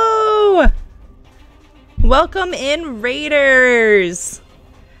 Hello! Welcome in, raiders!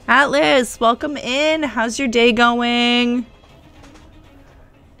 Atlas, welcome in. How's your day going?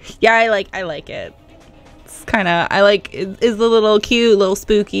 Yeah, I like it. It's kind of, it's a little cute, a little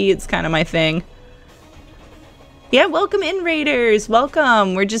spooky. It's kind of my thing. Yeah, welcome in, raiders.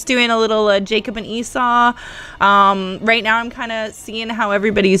 Welcome. We're just doing a little Jacob and Esau. Right now I'm kind of seeing how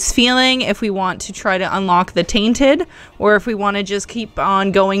everybody's feeling, if we want to try to unlock the Tainted, or if we want to just keep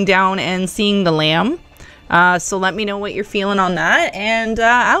on going down and seeing the Lamb. So let me know what you're feeling on that. And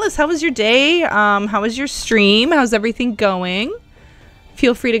Alice, how was your day? How was your stream? How's everything going?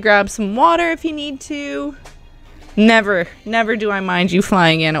 Feel free to grab some water if you need to. Never do I mind you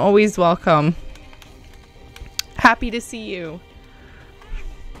flying in. Always welcome. Happy to see you.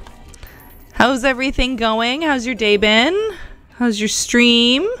 How's everything going? How's your day been? How's your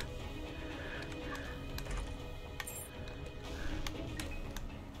stream?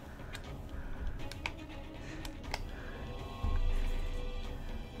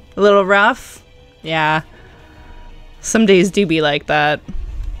 A little rough? Yeah. Some days do be like that.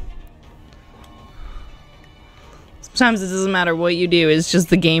 Sometimes it doesn't matter what you do, it's just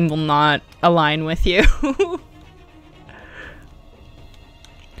the game will not align with you.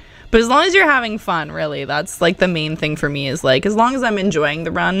 But as long as you're having fun, really, that's like the main thing for me, is like, as long as I'm enjoying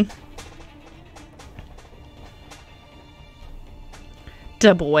the run.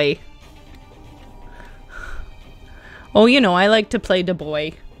 Da boy. Oh, you know, I like to play da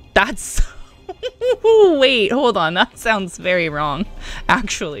boy. That's... Wait, hold on. That sounds very wrong,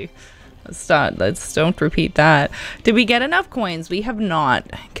 actually. Let's don't repeat that. Did we get enough coins? We have not.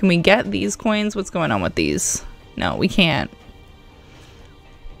 Can we get these coins? What's going on with these? No, we can't.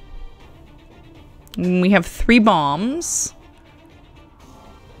 We have 3 bombs.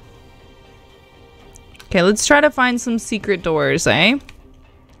 Okay, let's try to find some secret doors, eh?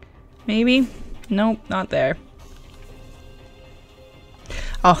 Maybe? Nope, not there.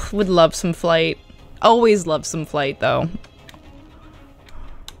 Oh, would love some flight. Always love some flight, though.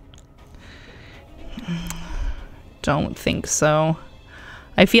 Don't think so.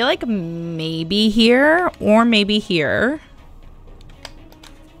 I feel like maybe here, or maybe here.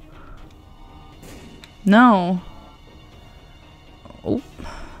 No. Oh.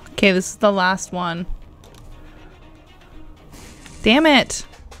 Okay, this is the last one. Damn it.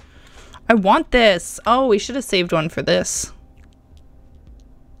 I want this. Oh, we should have saved one for this.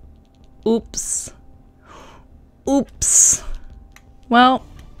 Oops. Oops. Well.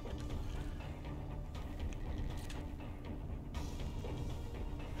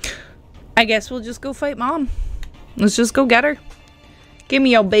 I guess we'll just go fight Mom. Let's just go get her. Give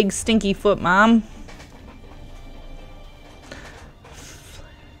me your big stinky foot, Mom.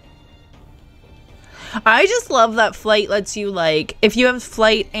 I just love that flight lets you, like, if you have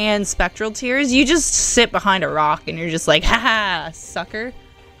flight and spectral tears, you just sit behind a rock and you're just like, haha, sucker.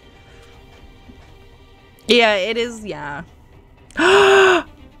 Yeah, it is, yeah.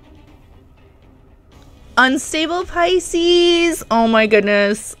 Unstable Pisces. Oh my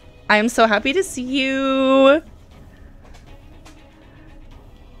goodness. I am so happy to see you.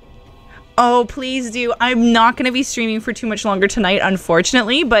 Oh, please do. I'm not going to be streaming for too much longer tonight,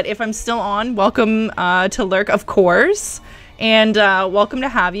 unfortunately, but if I'm still on, welcome to Lurk, of course. And welcome to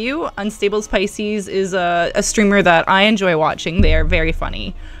have you. Unstable Pisces is a streamer that I enjoy watching. They are very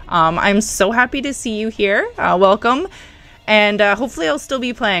funny. I'm so happy to see you here. Welcome. And hopefully I'll still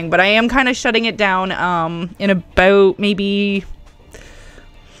be playing, but I am kind of shutting it down in about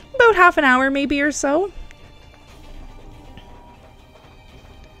half an hour maybe or so.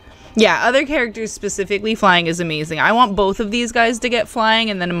 Yeah, other characters specifically, flying is amazing. I want both of these guys to get flying,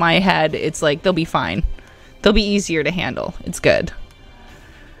 and then in my head, it's like, they'll be fine. They'll be easier to handle. It's good.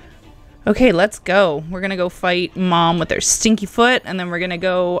 Okay, let's go. We're gonna go fight Mom with their stinky foot, and then we're gonna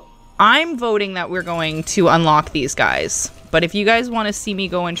go... I'm voting that we're going to unlock these guys. But if you guys want to see me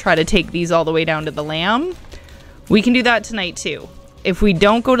go and try to take these all the way down to the lamb, we can do that tonight too. If we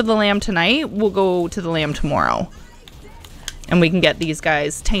don't go to the lamb tonight, we'll go to the lamb tomorrow. And we can get these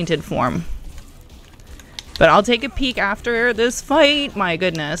guys tainted form. But I'll take a peek after this fight. My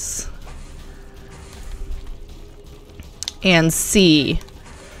goodness. And see.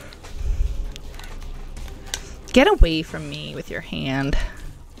 Get away from me with your hand.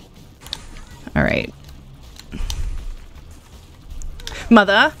 Alright.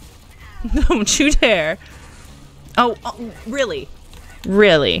 Mother. Don't you dare. Oh, really?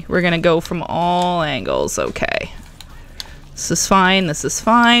 Really? We're gonna go from all angles. Okay. This is fine. This is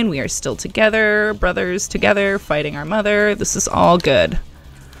fine. We are still together. Brothers together. Fighting our mother. This is all good.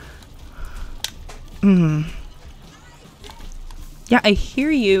 Yeah, I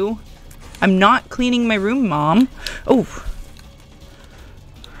hear you. I'm not cleaning my room, Mom. Oh.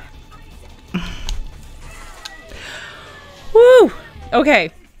 Woo!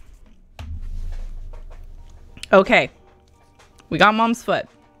 Okay. Okay. We got Mom's foot.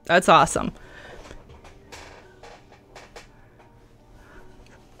 That's awesome.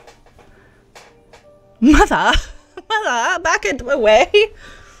 Mother! Mother! Back away!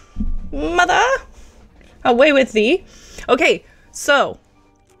 Mother! Away with thee. Okay, so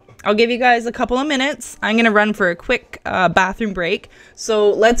I'll give you guys a couple of minutes. I'm gonna run for a quick bathroom break. So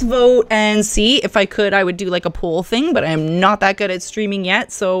let's vote and see. If I could, I would do like a poll thing, but I'm not that good at streaming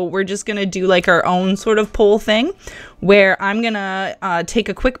yet. So we're just gonna do like our own sort of poll thing where I'm gonna take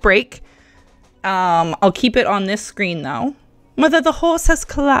a quick break. I'll keep it on this screen though. Mother, the horse has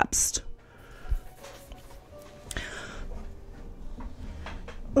collapsed.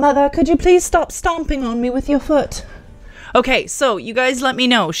 Mother, could you please stop stomping on me with your foot? Okay, so you guys let me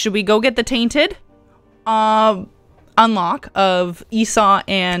know. Should we go get the tainted unlock of Esau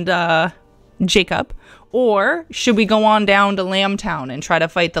and Jacob? Or should we go on down to Lamb Town and try to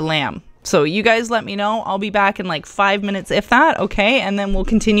fight the lamb? So you guys let me know. I'll be back in like 5 minutes, if that, okay? And then we'll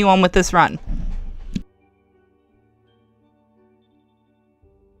continue on with this run.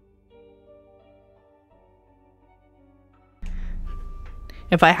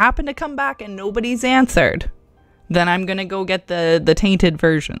 If I happen to come back and nobody's answered, then I'm gonna go get the tainted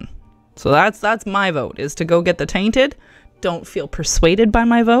version. So that's my vote, is to go get the tainted. Don't feel persuaded by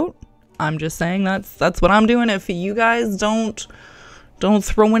my vote. I'm just saying that's what I'm doing. If you guys don't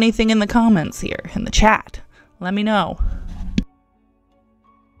throw anything in the comments here, in the chat, let me know.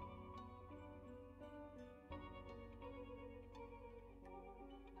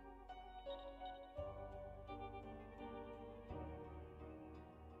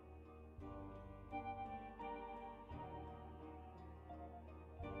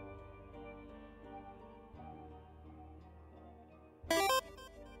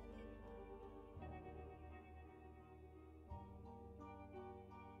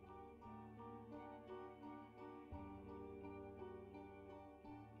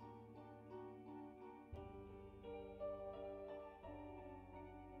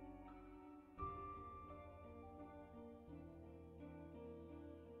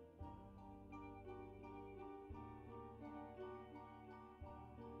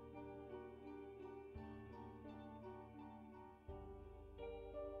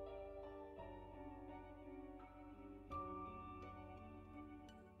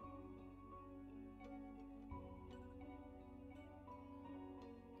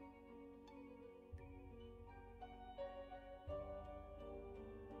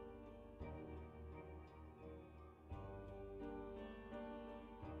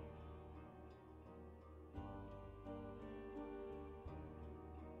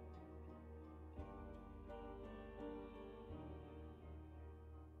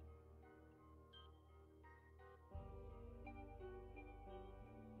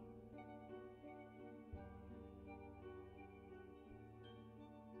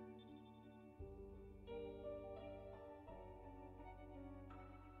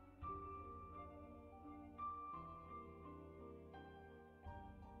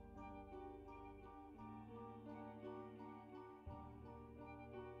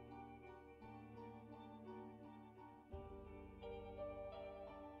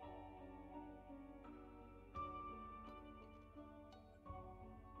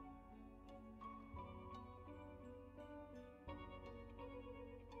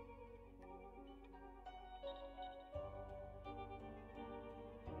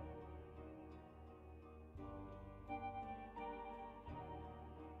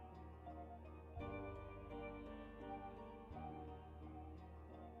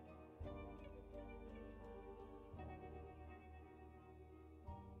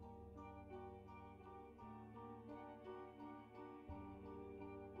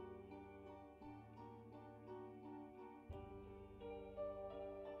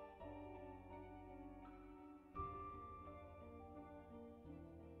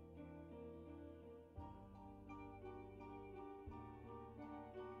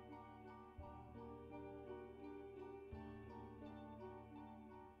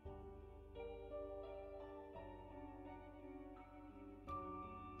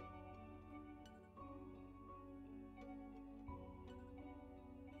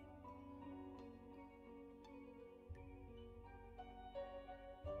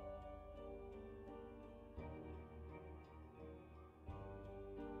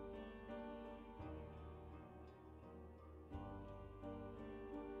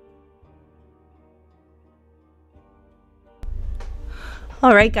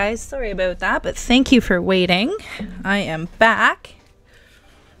 All right, guys, sorry about that, but thank you for waiting. I am back.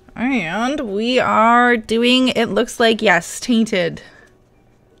 And we are doing, it looks like, yes, Tainted.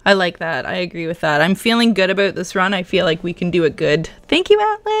 I like that. I agree with that. I'm feeling good about this run. I feel like we can do a good, thank you,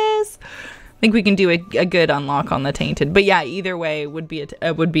 Atlas. I think we can do a good unlock on the Tainted. But yeah, either way would be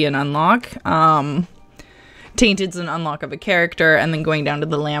an unlock. Tainted's an unlock of a character, and then going down to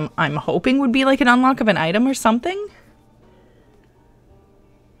the Lamb, I'm hoping would be like an unlock of an item or something.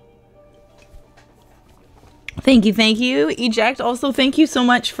 Thank you, thank you. Eject, also thank you so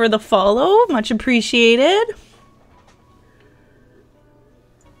much for the follow. Much appreciated.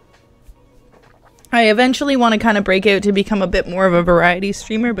 I eventually want to kind of break out to become a bit more of a variety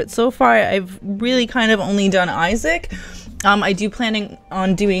streamer, but so far I've really kind of only done Isaac. I do planning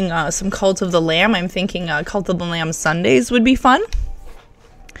on doing some Cult of the Lamb. I'm thinking Cult of the Lamb Sundays would be fun.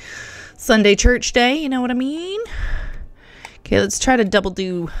 Sunday church day, you know what I mean? Okay, let's try to double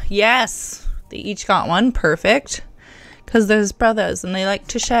do. Yes! They each got one. Perfect. Because there's brothers and they like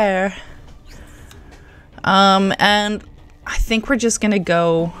to share. And I think we're just going to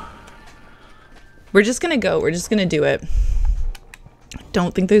go. We're just going to do it.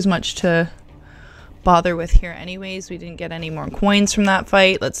 Don't think there's much to bother with here anyways. We didn't get any more coins from that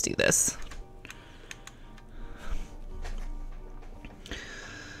fight. Let's do this.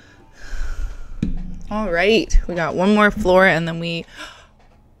 All right. We got one more floor and then we...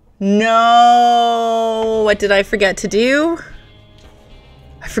 No! What did I forget to do?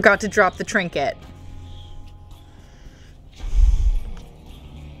 I forgot to drop the trinket.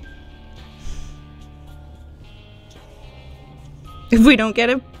 If we don't get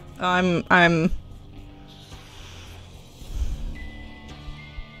it, I'm...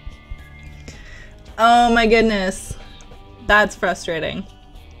 Oh my goodness. That's frustrating.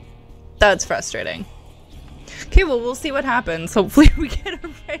 That's frustrating. Okay, well, we'll see what happens. Hopefully we get a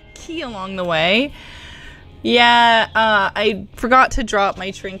red key along the way. Yeah, I forgot to drop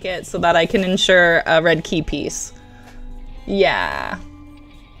my trinket so that I can ensure a red key piece. Yeah.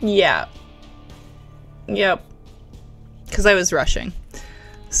 Yeah. Yep. Because I was rushing.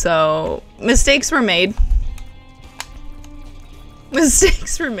 So, mistakes were made.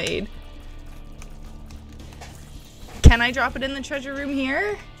 Mistakes were made. Can I drop it in the treasure room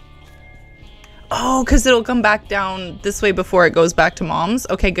here? Oh, because it'll come back down this way before it goes back to Mom's.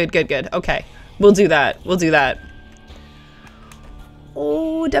 Okay, good, good, good. Okay, we'll do that. We'll do that.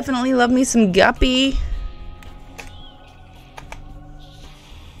 Oh, definitely love me some guppy.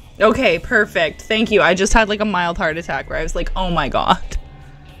 Okay, perfect. Thank you. I just had like a mild heart attack where I was like, oh my god.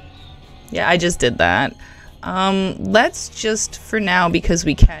 Yeah, I just did that. Let's just, for now, because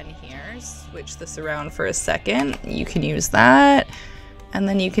we can here, switch this around for a second. You can use that, and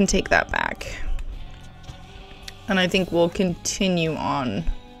then you can take that back. And I think we'll continue on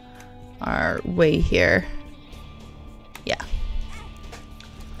our way here. Yeah.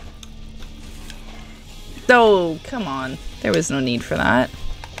 Oh, come on. There was no need for that.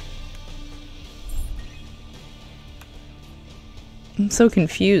 I'm so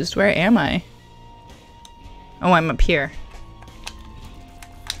confused. Where am I? Oh, I'm up here.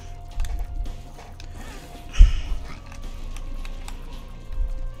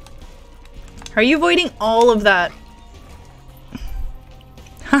 Are you avoiding all of that?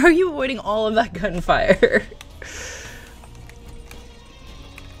 How are you avoiding all of that gunfire?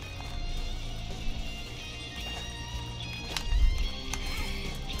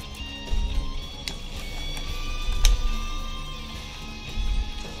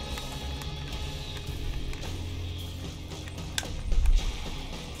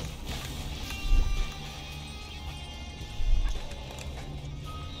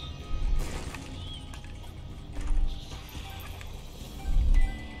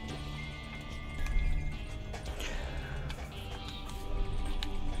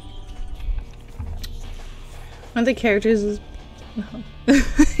 One of the characters is... No.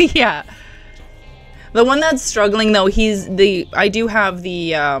 Yeah. The one that's struggling, though, he's the... I do have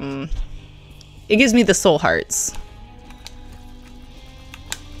the, It gives me the soul hearts.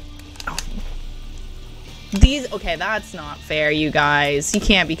 Oh. These... Okay, that's not fair, you guys. You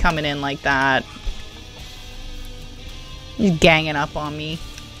can't be coming in like that. You're ganging up on me.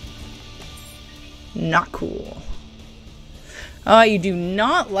 Not cool. Oh, you do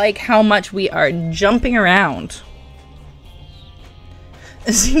not like how much we are jumping around.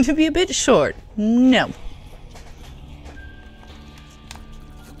 It seemed to be a bit short. No.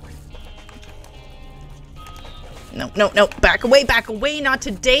 No, no, no. Back away, not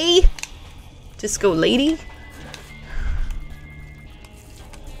today. Disco lady.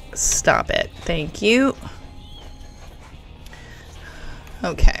 Stop it. Thank you.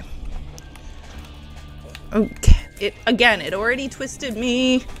 Okay. Okay. It already twisted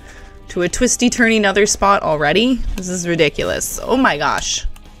me to a twisty-turny another spot already. This is ridiculous. Oh my gosh.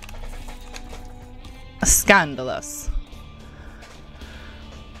 Scandalous.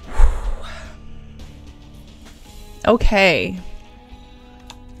 Okay.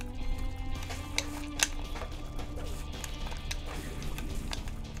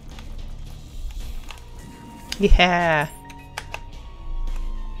 Yeah.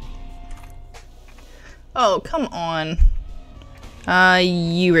 Oh, come on.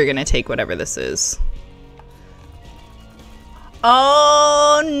 You were gonna take whatever this is.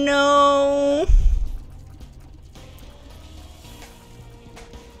 Oh, no.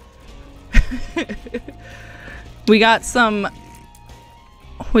 We got some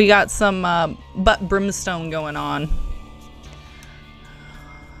butt brimstone going on.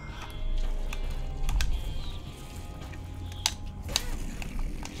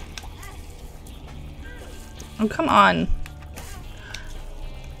 Oh, come on.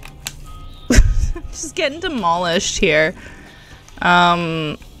 Just getting demolished here.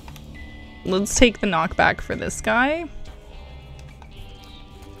 Let's take the knockback for this guy.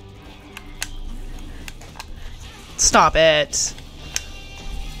 Stop it.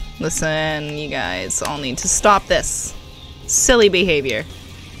 Listen, you guys all need to stop this silly behavior.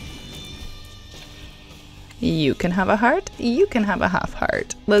 You can have a heart. You can have a half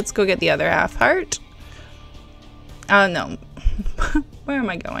heart. Let's go get the other half heart. No. Where am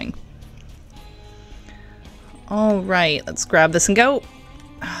I going? All right, let's grab this and go.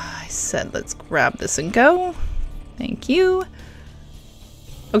 I said let's grab this and go. Thank you.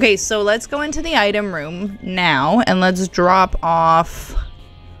 Okay, so let's go into the item room now and let's drop off.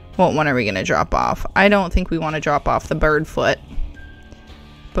 What one are we gonna drop off? I don't think we want to drop off the bird foot,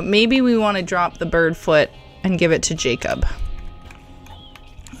 but maybe we want to drop the bird foot and give it to Jacob.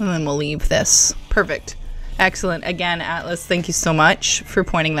 And then we'll leave this. Perfect. Excellent. Again, Atlas, thank you so much for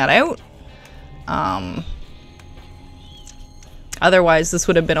pointing that out. Otherwise, this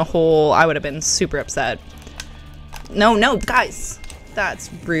would have been a whole... I would have been super upset. No, no, guys.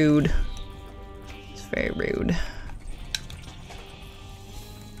 That's rude. It's very rude.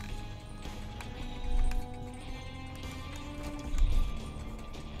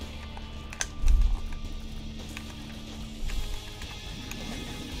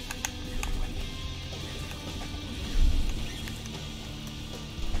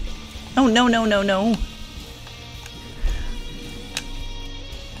 Oh, no, no, no, no.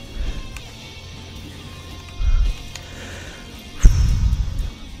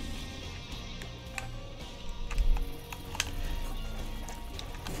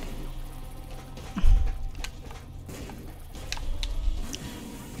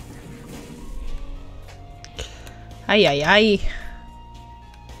 Ay, ay, ay.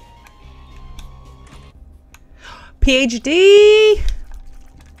 PhD!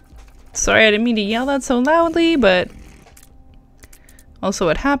 Sorry, I didn't mean to yell that so loudly, but also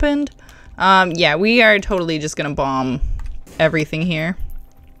what happened. Yeah, we are totally just gonna bomb everything here.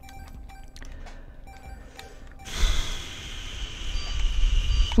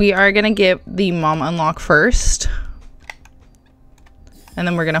 We are gonna get the mom unlock first. And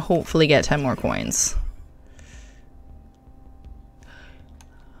then we're gonna hopefully get 10 more coins.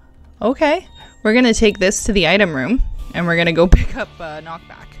 Okay, we're gonna take this to the item room and we're gonna go pick up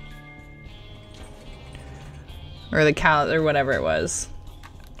knockback. Or the cow, or whatever it was.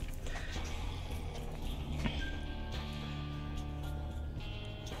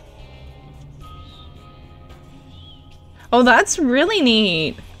 Oh, that's really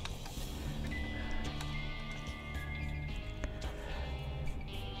neat.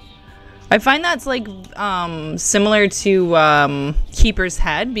 I find that's like similar to Keeper's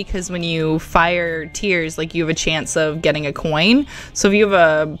Head, because when you fire tears, like you have a chance of getting a coin. So if you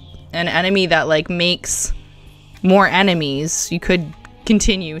have an enemy that like makes more enemies, you could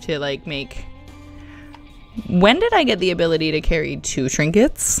continue to like make... When did I get the ability to carry 2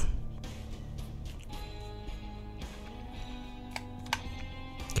 trinkets?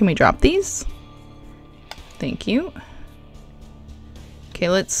 Can we drop these? Thank you. Okay,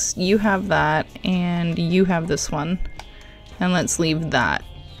 let's... You have that, and you have this one. And let's leave that.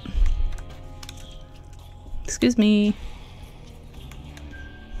 Excuse me.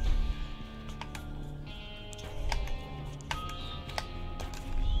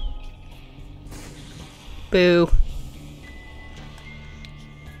 Boo.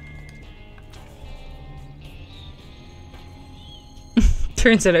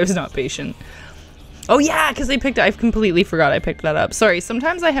 Turns out I was not patient. Oh yeah, because I completely forgot I picked that up. Sorry,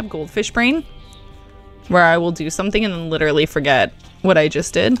 sometimes I have goldfish brain. where I will do something and then literally forget what I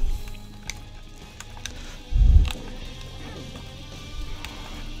just did.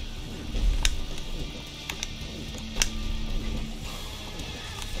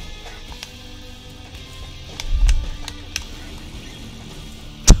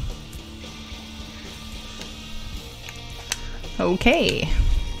 Okay.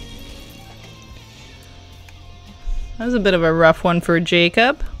 That was a bit of a rough one for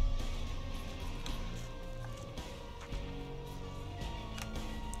Jacob.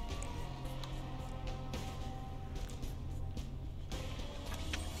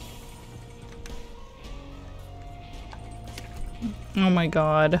 Oh my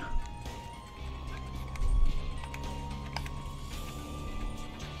god.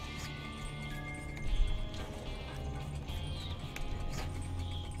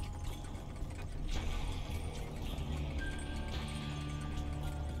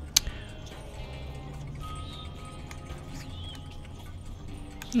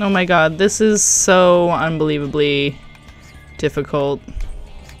 Oh my god, this is so unbelievably difficult.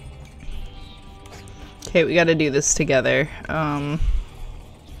 Okay, we gotta do this together.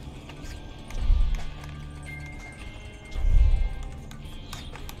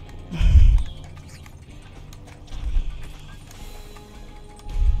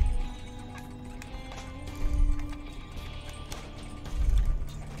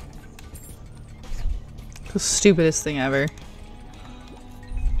 The stupidest thing ever.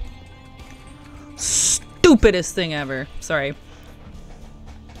 Stupidest thing ever. Sorry.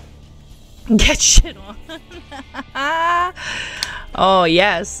 Get shit on. Oh,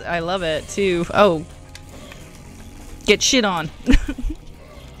 yes. I love it, too. Oh. Get shit on.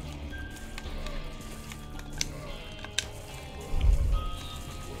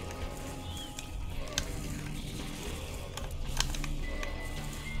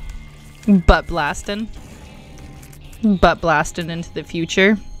 Butt blasting. Butt blasting into the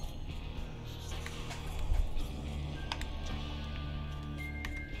future.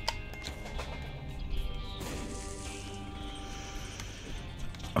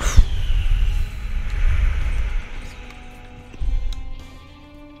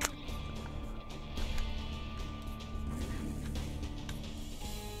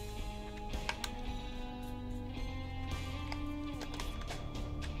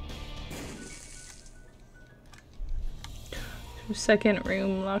 Second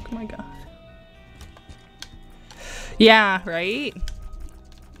room lock, my god. Yeah, right?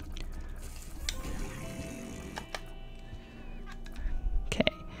 Okay.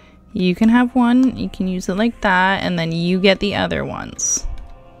 You can have one, you can use it like that, and then you get the other ones.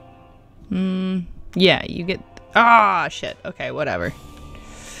 Yeah, you get... Ah, shit. Okay, whatever.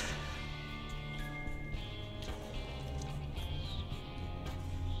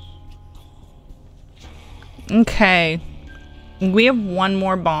 Okay. We have one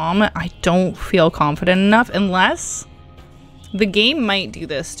more bomb. I don't feel confident enough unless the game might do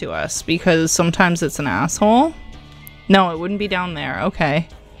this to us because sometimes it's an asshole. No, it wouldn't be down there. Okay.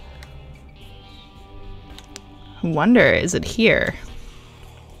 I wonder, is it here?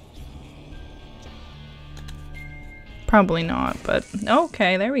 Probably not, but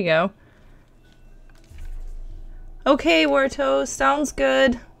okay, there we go. Okay, Wartos, sounds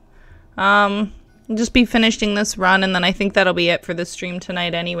good. Just be finishing this run, and then I think that'll be it for the stream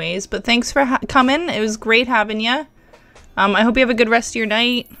tonight anyways. But thanks for coming. It was great having you. I hope you have a good rest of your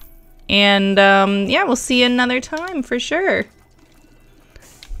night. And, yeah, we'll see you another time for sure.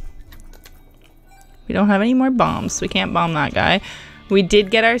 We don't have any more bombs, so we can't bomb that guy. We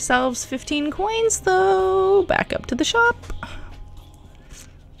did get ourselves 15 coins, though. Back up to the shop.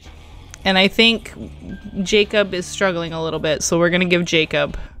 And I think Jacob is struggling a little bit, so we're going to give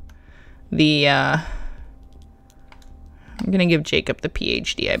Jacob... I'm gonna give Jacob the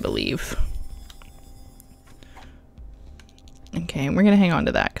PhD, I believe. Okay, we're gonna hang on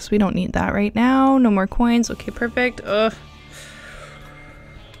to that because we don't need that right now. No more coins. Okay, perfect. Ugh.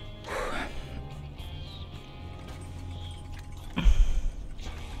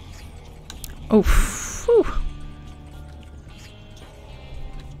 Oh, phew.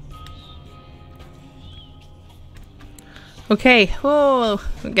 Okay. Oh,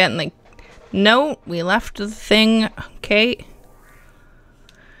 we're getting like... No, we left the thing. Okay.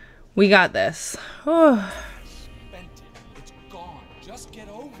 We got this. Oh. It's gone. Just get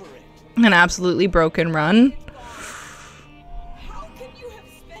over it. An absolutely broken run. How can you have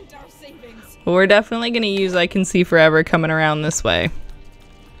spent our savings? But we're definitely going to use I Can See Forever coming around this way.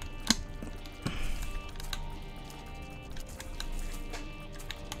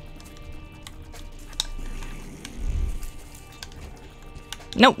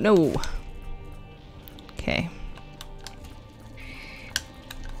 No, no.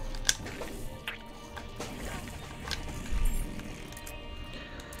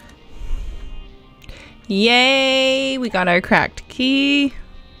 Yay! We got our cracked key.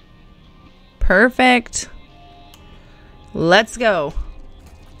 Perfect. Let's go.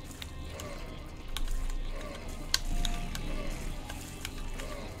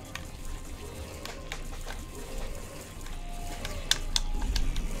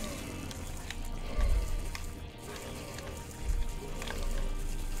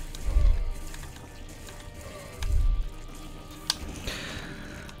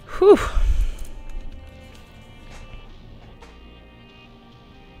 Whew.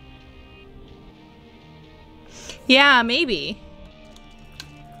 Yeah, maybe.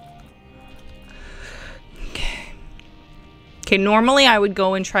 Okay, normally I would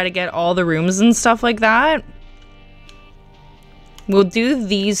go and try to get all the rooms and stuff like that. We'll do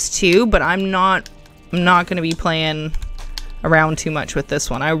these two, but I'm not going to be playing around too much with this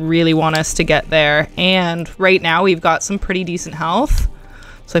one. I really want us to get there. And right now we've got some pretty decent health.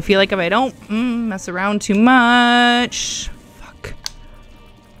 So I feel like if I don't mess around too much... Fuck.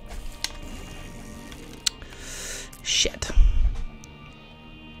 Shit.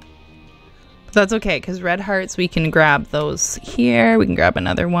 But that's okay, because red hearts, we can grab those here. We can grab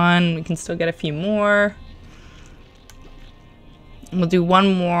another one. We can still get a few more. We'll do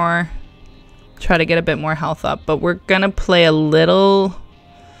one more. Try to get a bit more health up. But we're going to play a little...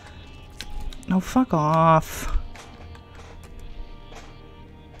 Oh, fuck off.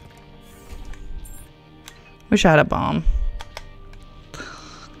 Wish I had a bomb.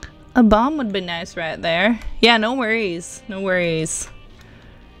 A bomb would be nice right there. Yeah, no worries. No worries.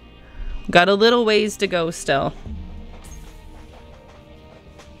 Got a little ways to go still.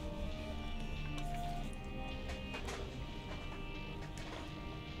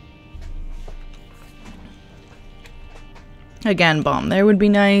 Again, bomb there would be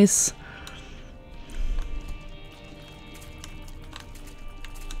nice.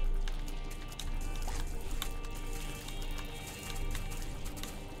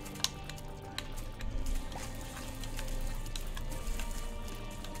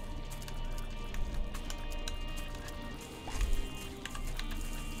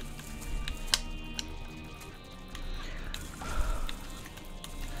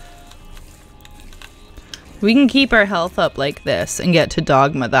 We can keep our health up like this and get to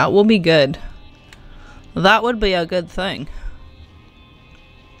Dogma. That will be good. That would be a good thing.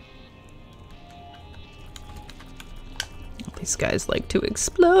 These guys like to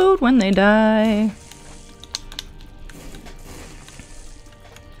explode when they die.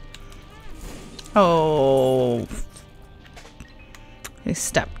 Oh. They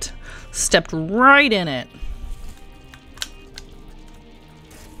stepped right in it.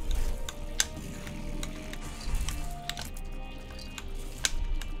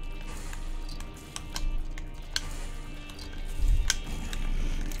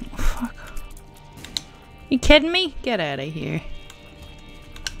 You kidding me? Get out of here.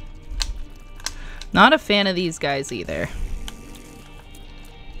 Not a fan of these guys either.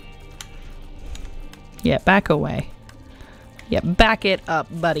 Yeah, back away. Yeah, back it up,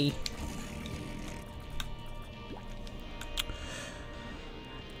 buddy.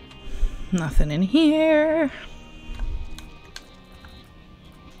 Nothing in here.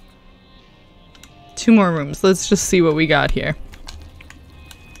 2 more rooms. Let's just see what we got here.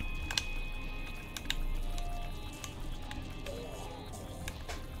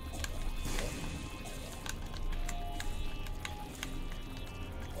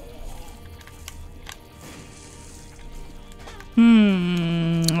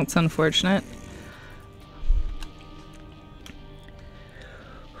 That's unfortunate.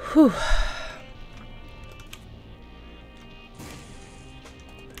 Whew.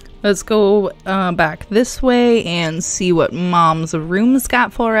 Let's go back this way and see what Mom's room's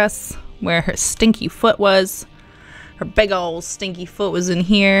got for us. Where her stinky foot was. Her big old stinky foot was in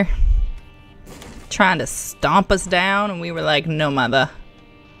here. Trying to stomp us down, and we were like, no, mother.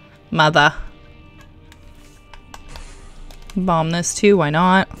 Mother. Bomb this too, why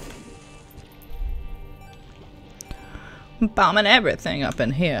not? Bombing everything up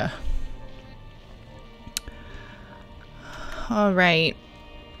in here. Alright.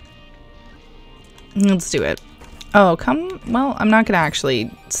 Let's do it. Oh, well, I'm not gonna actually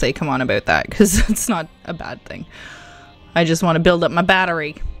say come on about that, because it's not a bad thing. I just want to build up my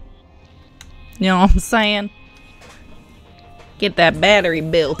battery. You know what I'm saying? Get that battery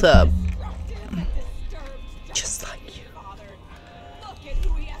built up. Just like you.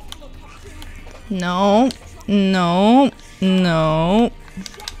 No. No. No.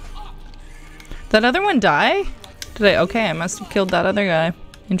 That other one die? Did I? Okay, I must have killed that other guy.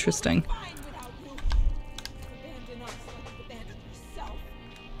 Interesting.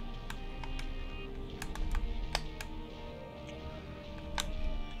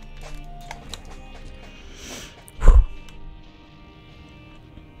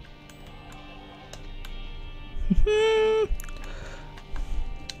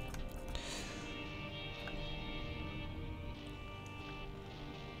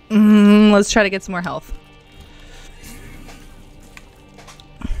 Let's try to get some more health.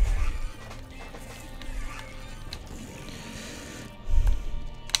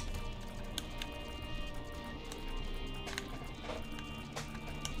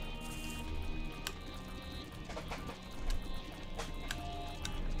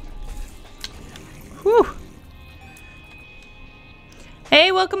 Whew.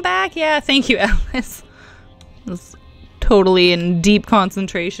 Hey, welcome back. Yeah, thank you, Alice. I was totally in deep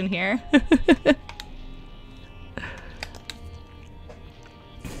concentration here.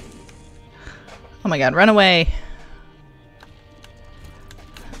 Oh my god, run away.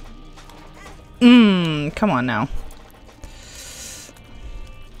 Come on now.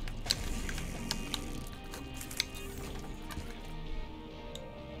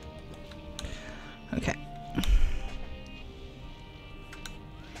 Okay.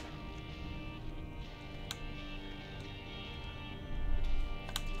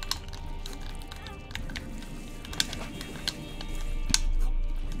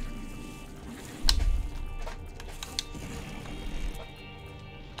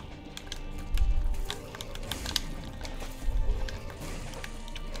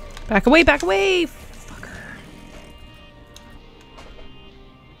 Back away, back away! Fucker.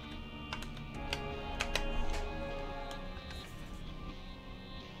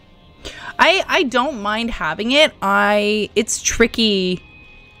 I don't mind having it. It's tricky.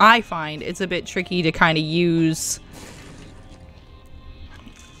 I find it's a bit tricky to kind of use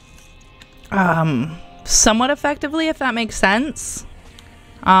somewhat effectively, if that makes sense.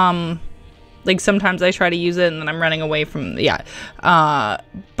 Like sometimes I try to use it and then I'm running away from, yeah.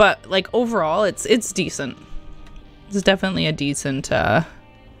 But like overall, it's decent. It's definitely a decent thing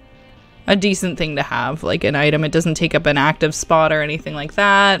to have, like an item. It doesn't take up an active spot or anything like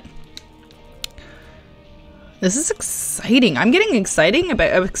that. This is exciting. I'm getting exciting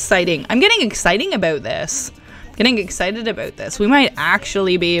about this. I'm getting excited about this. We might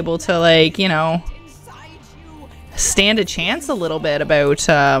actually be able to, like, you know, stand a chance a little bit about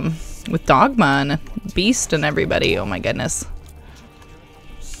with Dogma and Beast and everybody. Oh my goodness.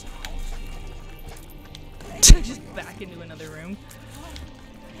 Just back into another room.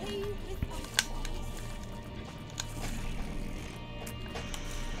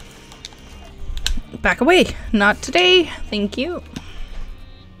 Back away. Not today. Thank you.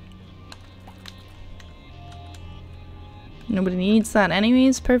 Nobody needs that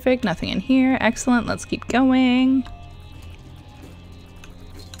anyways. Perfect. Nothing in here. Excellent. Let's keep going.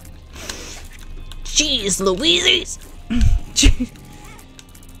 Jeez Louise.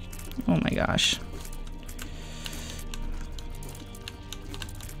 Oh my gosh.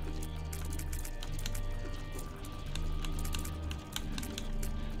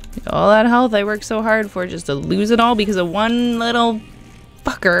 All that health I worked so hard for, just to lose it all because of one little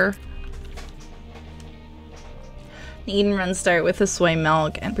fucker. Eden run start with the soy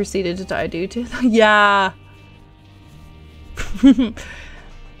milk and proceeded to die due to yeah.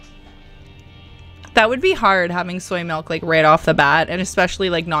 That would be hard, having soy milk like right off the bat, and especially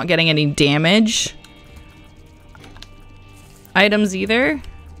like not getting any damage items either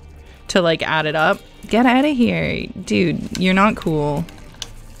to like add it up. Get out of here, dude. You're not cool.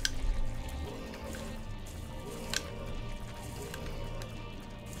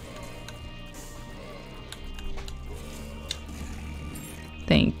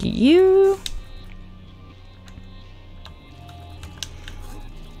 Thank you.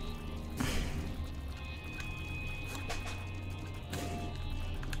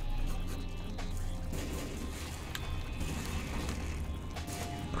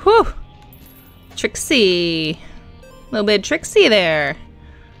 Whew. Trixie. A little bit Trixie there.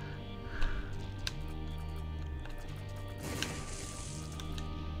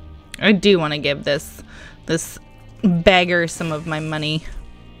 I do want to give this beggar some of my money.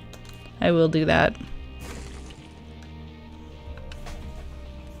 I will do that.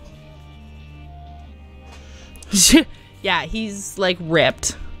 Yeah, he's like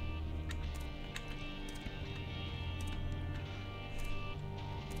ripped.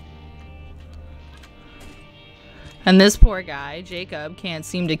 And this poor guy, Jacob, can't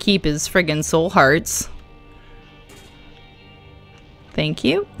seem to keep his friggin' soul hearts. Thank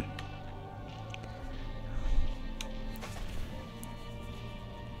you.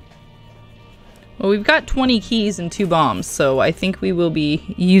 Well, we've got 20 keys and 2 bombs, so I think we will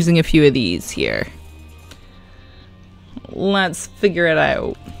be using a few of these here. Let's figure it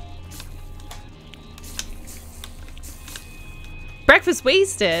out. Breakfast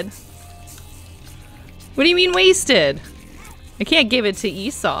wasted? What do you mean wasted? I can't give it to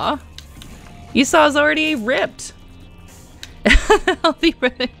Esau. Esau's already ripped. Healthy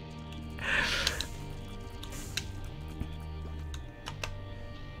breathing.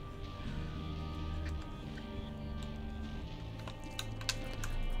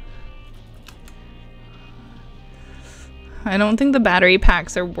 I don't think the battery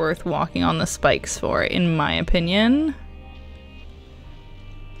packs are worth walking on the spikes for, in my opinion.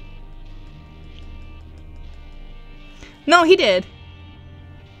 No, he did.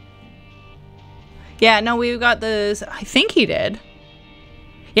 Yeah, no, we got this. I think he did.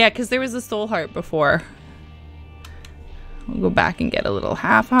 Yeah, because there was a soul heart before. We'll go back and get a little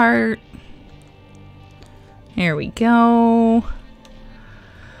half heart. Here we go.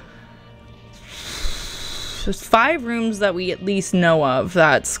 There's 5 rooms that we at least know of.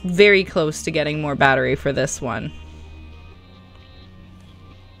 That's very close to getting more battery for this one.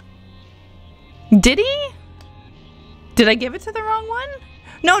 Did he? Did I give it to the wrong one?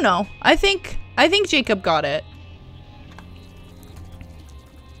 No. I think Jacob got it.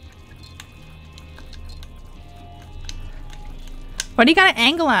 Why do you gotta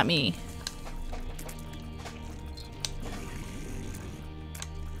angle at me?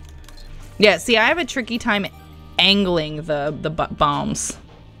 Yeah, see, I have a tricky time angling the bombs.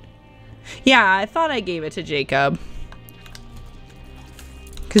 Yeah, I thought I gave it to Jacob.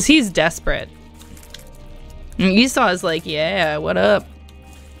 Because he's desperate. And Esau is like, yeah, what up?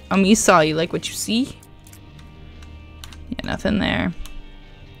 I'm Esau, you like what you see? Yeah, nothing there.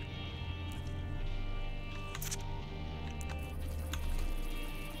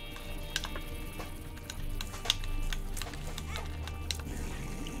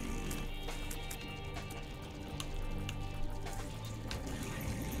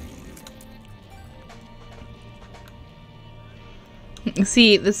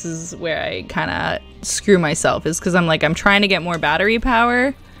 See, this is where I kind of screw myself, is because I'm like, I'm trying to get more battery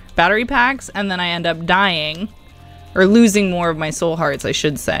packs, and then I end up dying, or losing more of my soul hearts, I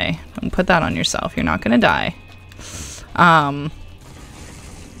should say. Don't put that on yourself, you're not gonna die.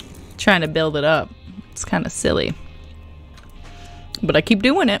 Trying to build it up. It's kind of silly. But I keep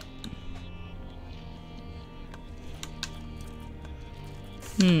doing it.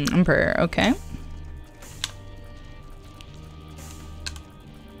 Emperor, okay.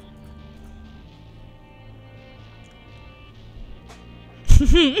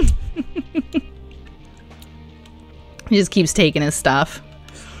 He just keeps taking his stuff.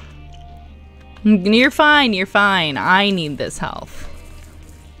 You're fine, you're fine. I need this health.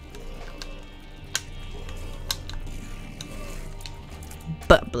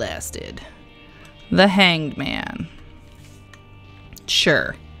 Butt blasted. The Hanged Man.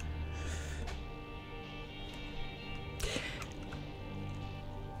 Sure.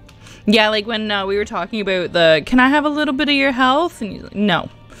 Yeah, like when we were talking about the, can I have a little bit of your health? And he's like, no.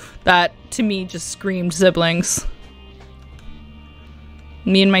 That, to me, just screamed siblings.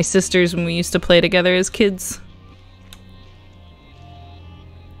 Me and my sisters when we used to play together as kids.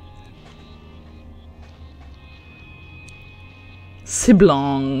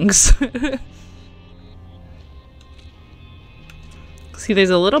 Siblings. See,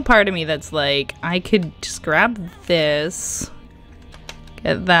 there's a little part of me that's like, I could just grab this.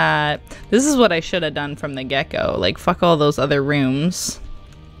 Get that. This is what I should have done from the get-go. Like, fuck all those other rooms.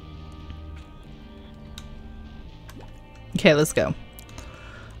 Okay, let's go.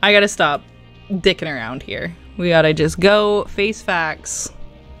 I gotta stop dicking around here. We gotta just go face facts.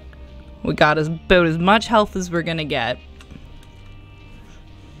 We got about as much health as we're gonna get.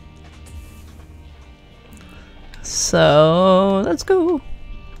 So, let's go.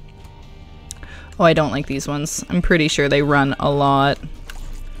 Oh, I don't like these ones. I'm pretty sure they run a lot.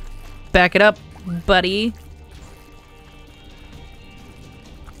 Back it up, buddy.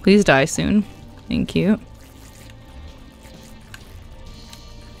 Please die soon. Thank you.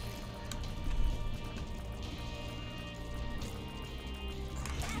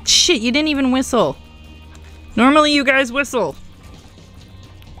 Shit, you didn't even whistle. Normally you guys whistle.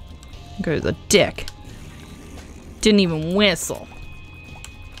 You guys are a dick. Didn't even whistle.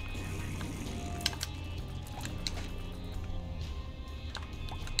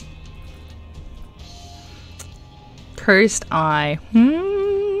 Cursed eye.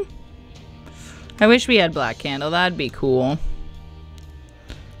 I wish we had black candle. That'd be cool.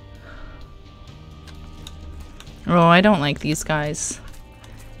 Oh, I don't like these guys.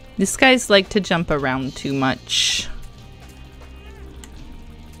 These guys like to jump around too much.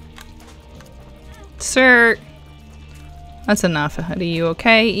 Sir. That's enough. Are you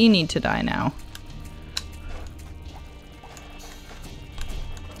okay? You need to die now.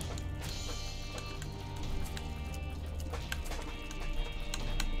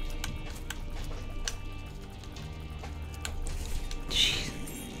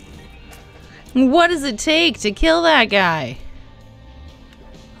 What does it take to kill that guy?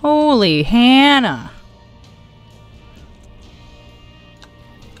 Holy Hannah.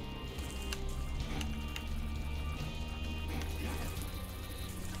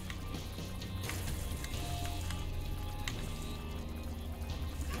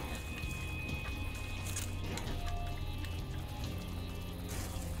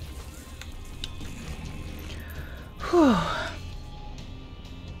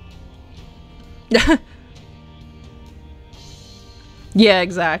 Yeah,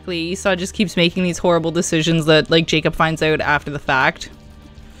 exactly. Esau just keeps making these horrible decisions that, like, Jacob finds out after the fact.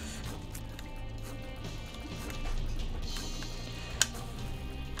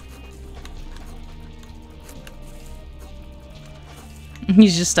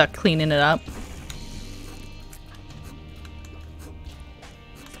 He's just stuck cleaning it up.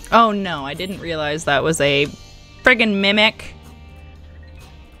 Oh no, I didn't realize that was a friggin' mimic.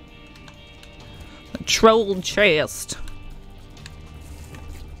 A troll chest.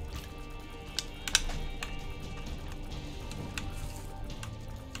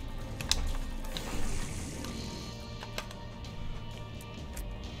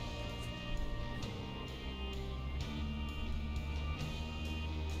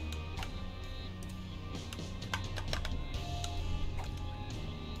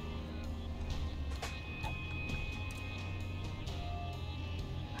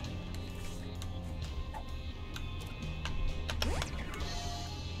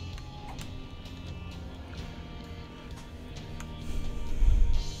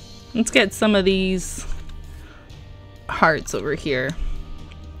 Let's get some of these hearts over here.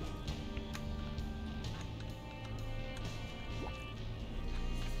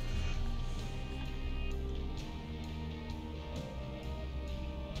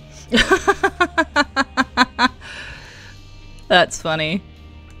 That's funny.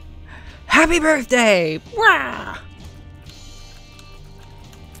 Happy birthday! Wah!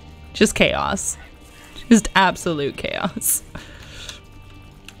 Just chaos. Just absolute chaos.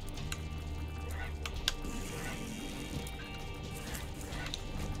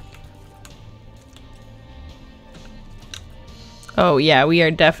 Oh yeah, we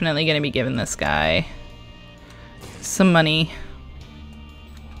are definitely going to be giving this guy some money.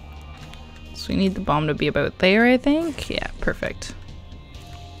 So we need the bomb to be about there, I think. Yeah, perfect.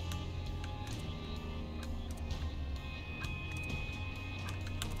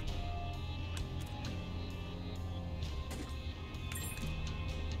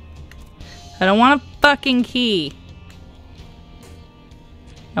 I don't want a fucking key.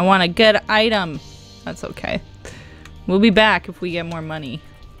 I want a good item. That's okay. We'll be back if we get more money.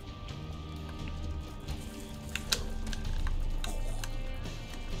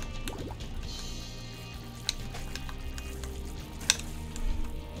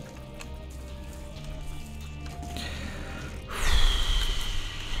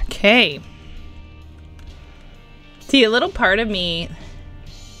 Okay. See, a little part of me...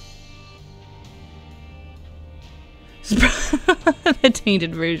 the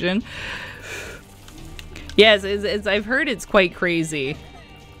tainted version. Yes, I've heard it's quite crazy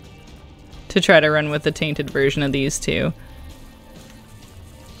to try to run with the tainted version of these two.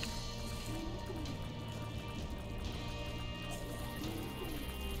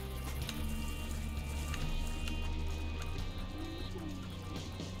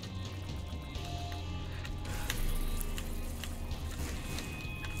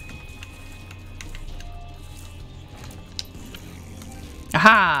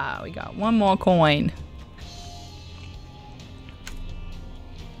 Aha! We got one more coin.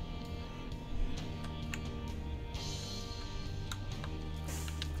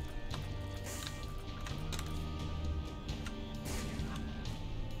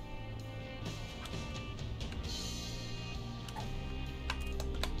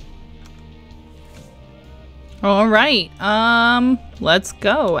 All right, let's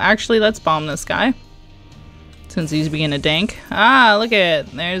go. Actually, let's bomb this guy since he's being a dank. Ah, look at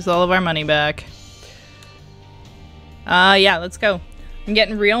it. There's all of our money back. Yeah, let's go. I'm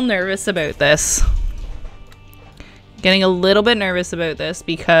getting real nervous about this. Getting a little bit nervous about this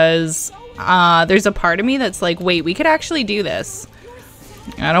because there's a part of me that's like, wait, we could actually do this.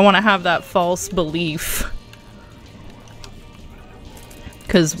 I don't want to have that false belief.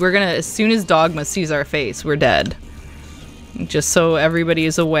 Because we're gonna, as soon as Dogma sees our face, we're dead. Just so everybody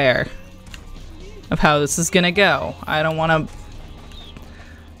is aware of how this is gonna go. I don't want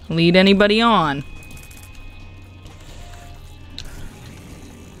to lead anybody on.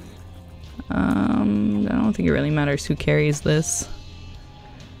 I don't think it really matters who carries this.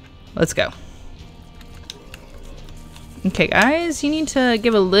 Let's go. Okay, guys, you need to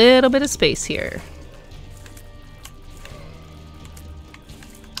give a little bit of space here.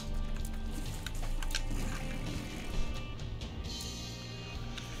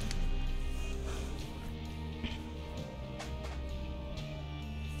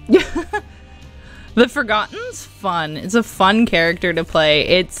 The Forgotten's fun. It's a fun character to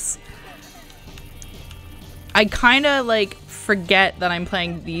play. I kind of like forget that I'm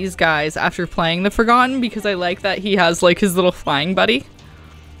playing these guys after playing the Forgotten because I like that he has like his little flying buddy.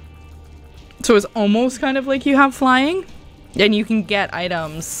 So it's almost kind of like you have flying. And you can get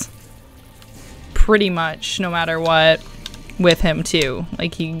items pretty much no matter what with him too.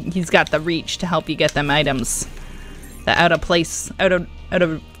 Like he's got the reach to help you get them items. The out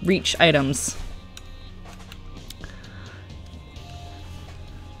of reach items.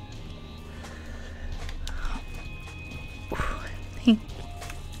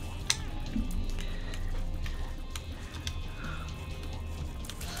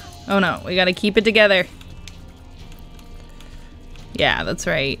 Oh no, we gotta keep it together. Yeah, that's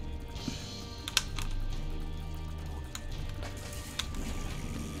right.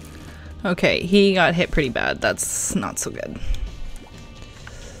 Okay, he got hit pretty bad. That's not so good.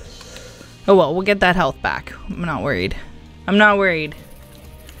 Oh well, we'll get that health back. I'm not worried. I'm not worried.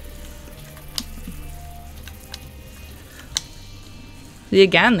 See,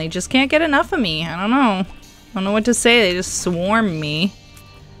 again, they just can't get enough of me. I don't know. I don't know what to say. They just swarm me.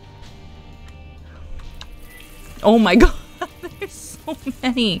 Oh my god, there's so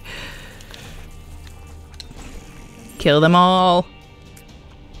many. Kill them all.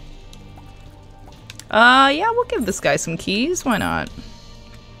 Yeah, we'll give this guy some keys. Why not?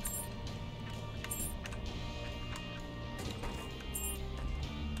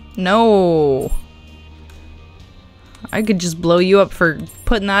 No. I could just blow you up for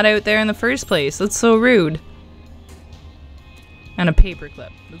putting that out there in the first place. That's so rude. And a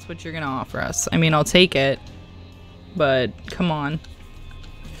paperclip. That's what you're gonna offer us. I mean, I'll take it. But, come on.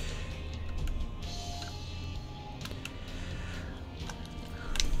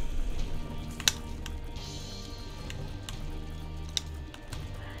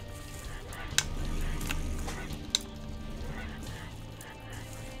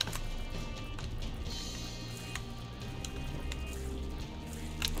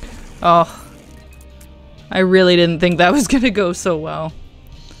 Oh. I really didn't think that was gonna go so well.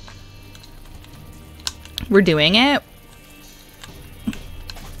 We're doing it.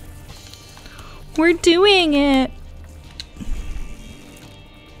 We're doing it.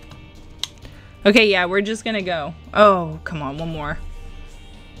 Okay, yeah, we're just gonna go. Oh, come on, one more.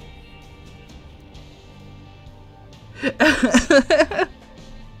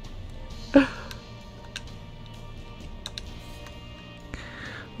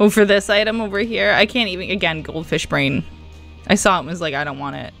 Oh, for this item over here, I can't even, again, goldfish brain. I saw it and was like, I don't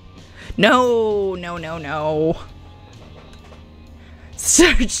want it. No, no, no, no.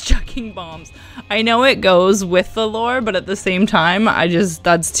 Starts chucking bombs. I know it goes with the lore, but at the same time,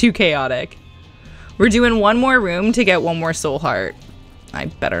 that's too chaotic. We're doing one more room to get one more soul heart. I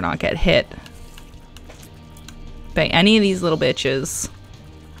better not get hit by any of these little bitches.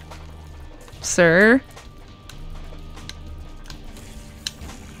 Sir?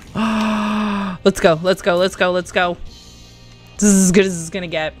 Let's go, let's go, let's go, let's go. This is as good as it's gonna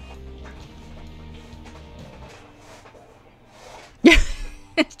get.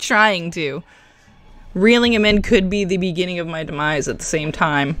 Trying to. Reeling him in could be the beginning of my demise at the same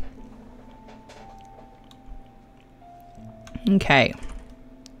time. Okay.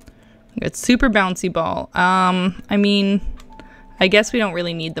 We got super bouncy ball. I mean, I guess we don't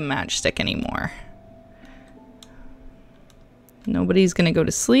really need the matchstick anymore. Nobody's gonna go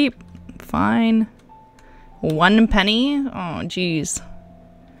to sleep. Fine. 1 penny? Oh, jeez.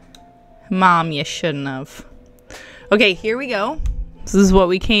 Mom, you shouldn't have. Okay, here we go. This is what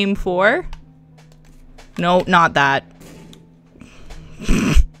we came for. No, not that.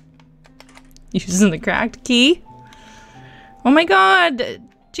 Using the cracked key. Oh my god!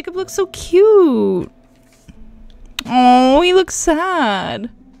 Jacob looks so cute! Oh, he looks sad.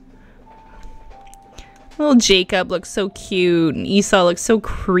 Little Jacob looks so cute, and Esau looks so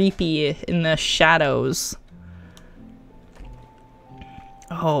creepy in the shadows.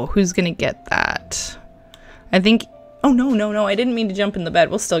 Oh, who's gonna get that? I think... Oh, no, no, no, I didn't mean to jump in the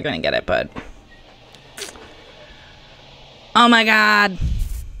bed. We're still gonna get it, but... Oh my god!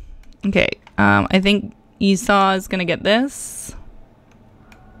 Okay, I think Esau is gonna get this.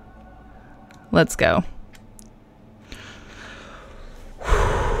 Let's go.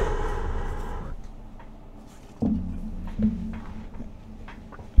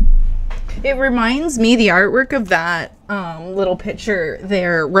 It reminds me, the artwork of that little picture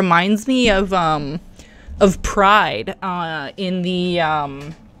there reminds me of Pride in the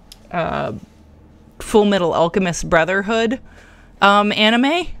Full Metal Alchemist Brotherhood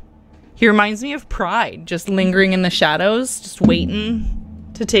anime. He reminds me of Pride, just lingering in the shadows, just waiting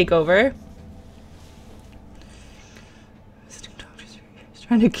to take over. He's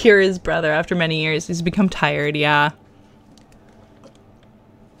trying to cure his brother after many years. He's become tired, yeah.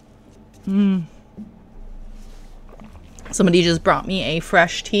 Somebody just brought me a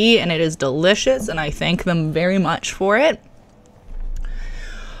fresh tea, and it is delicious, and I thank them very much for it.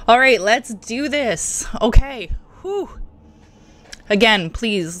 All right, let's do this. Okay. Whew. Again,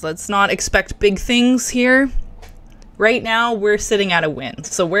 please, let's not expect big things here. Right now, we're sitting at a win.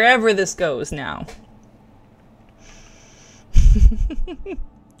 So wherever this goes now.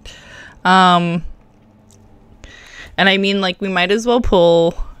 And I mean, like, we might as well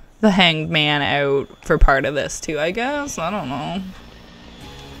pull the Hanged Man out for part of this too, I guess. I don't know.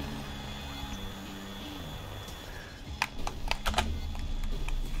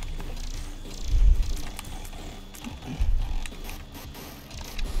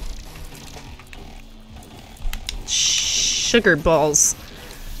 Sugar balls.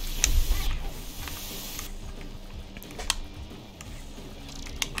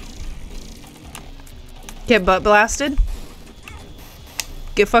 Get butt blasted.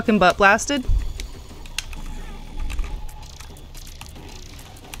 Get fucking butt blasted.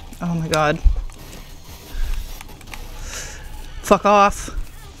 Oh my god. Fuck off.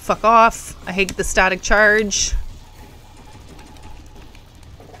 Fuck off. I hate the static charge.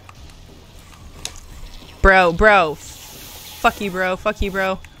 Bro. Fuck you, bro. Fuck you,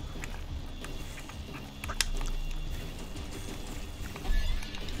 bro.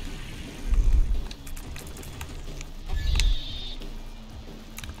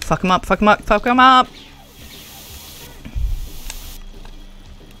 Fuck him up, fuck him up, fuck him up.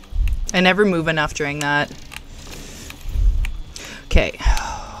 I never move enough during that. Okay.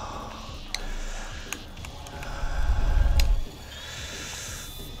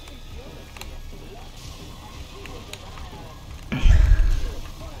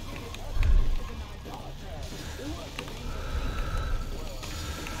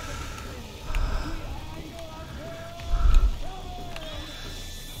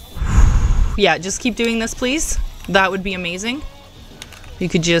 Yeah, just keep doing this, please. That would be amazing. You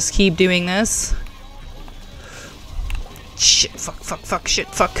could just keep doing this. Shit, fuck, shit,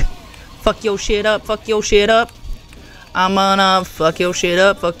 fuck. Fuck your shit up, fuck your shit up. I'm gonna fuck your shit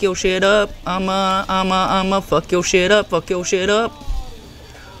up, fuck your shit up. I'ma fuck your shit up, fuck your shit up.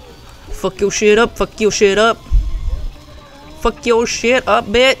 Fuck your shit up, fuck your shit up. Fuck your shit up,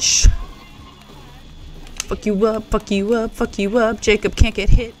 bitch. Fuck you up, fuck you up, fuck you up. Jacob can't get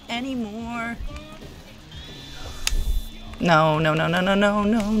hit anymore. No.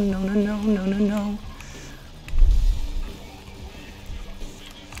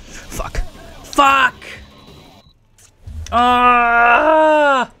 Fuck.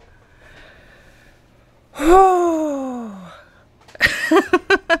 Ah.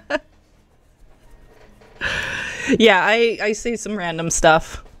 Yeah, I say some random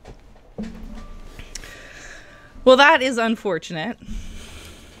stuff. Well, that is unfortunate.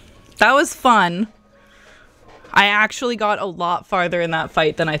 That was fun. I actually got a lot farther in that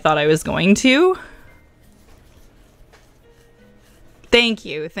fight than I thought I was going to. Thank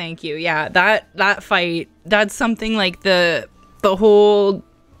you. Yeah, that fight, that's something like the whole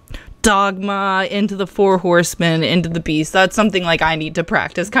dogma into the Four Horsemen, into the Beast. That's something like I need to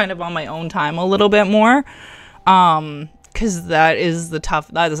practice kind of on my own time a little bit more. Cause that is a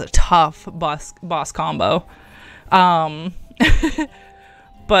tough boss combo.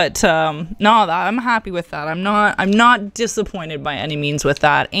 But no, I'm happy with that. I'm not disappointed by any means with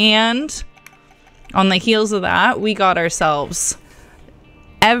that. And on the heels of that, we got ourselves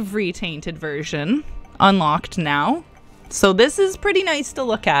every tainted version unlocked now. So this is pretty nice to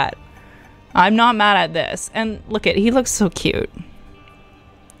look at. I'm not mad at this. And look at, he looks so cute.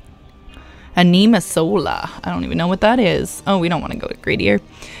 Anima Sola. I don't even know what that is. Oh, we don't want to go greedier.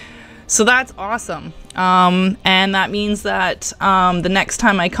 So that's awesome. And that means that the next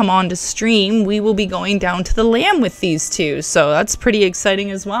time I come on to stream, we will be going down to the Lamb with these two. So that's pretty exciting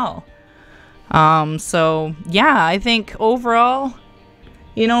as well. So yeah, I think overall,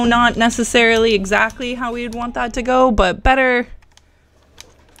 you know, not necessarily exactly how we'd want that to go, but better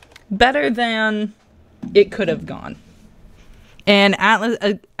than it could have gone. And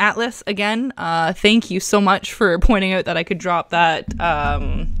Atlas again, thank you so much for pointing out that I could drop that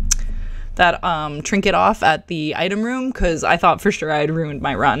trinket off at the item room, because I thought for sure I had ruined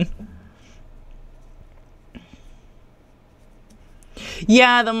my run.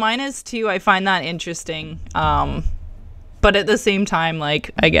 Yeah, the -2, I find that interesting. But at the same time, like,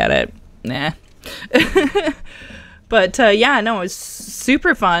 I get it. Nah. But yeah, no, it's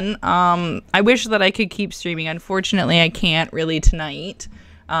super fun. I wish that I could keep streaming. Unfortunately, I can't really tonight.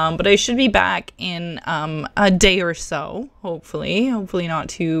 But I should be back in a day or so, hopefully. Hopefully not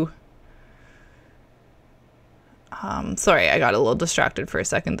too... Sorry, I got a little distracted for a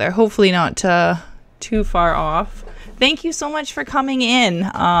second there. Hopefully not too far off. Thank you so much for coming in.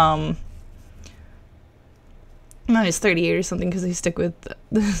 Mine is 38 or something because I suck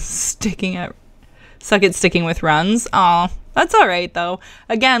at sticking with runs. Oh, that's all right though.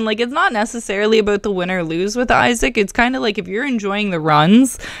 Again, like, it's not necessarily about the win or lose with Isaac. It's kind of like if you're enjoying the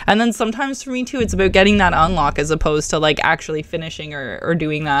runs, and then sometimes for me too, it's about getting that unlock as opposed to like actually finishing or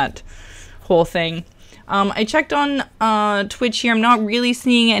doing that whole thing. I checked on Twitch here. I'm not really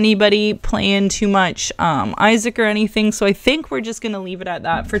seeing anybody playing too much Isaac or anything, so I think we're just going to leave it at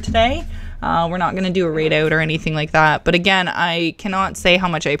that for today. We're not going to do a raid out or anything like that. But again, I cannot say how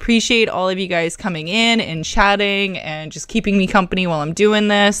much I appreciate all of you guys coming in and chatting and just keeping me company while I'm doing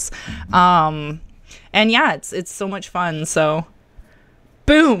this. And yeah, it's so much fun. So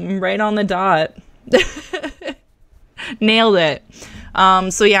boom, right on the dot. Nailed it.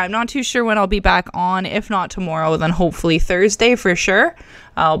 So yeah, I'm not too sure when I'll be back on. If not tomorrow, then hopefully Thursday for sure.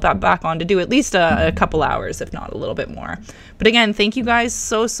 I'll be back on to do at least a couple hours, if not a little bit more. But again, thank you guys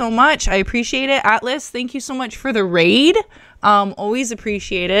so much. I appreciate it. Atlas, thank you so much for the raid. Always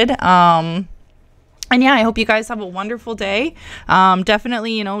appreciated. And yeah, I hope you guys have a wonderful day.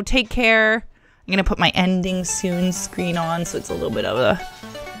 Definitely, you know, take care. I'm gonna put my ending soon screen on, so it's a little bit of a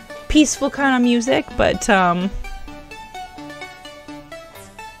peaceful kind of music, but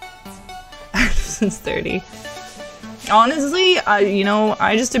since 30. Honestly, you know,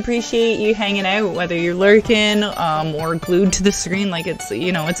 I just appreciate you hanging out, whether you're lurking or glued to the screen. Like, it's,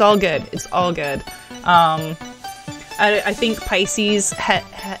 you know, it's all good. It's all good. I think Pisces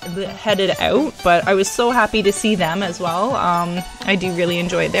headed out, but I was so happy to see them as well. I do really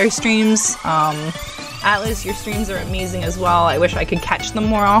enjoy their streams. Atlas, your streams are amazing as well. I wish I could catch them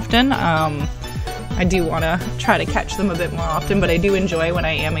more often. I do want to try to catch them a bit more often, but I do enjoy when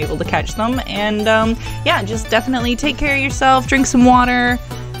I am able to catch them. And yeah, just definitely take care of yourself, drink some water,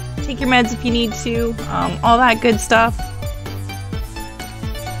 take your meds if you need to, all that good stuff.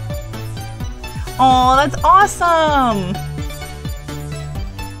 Oh, that's awesome!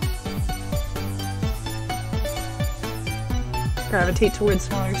 Gravitate towards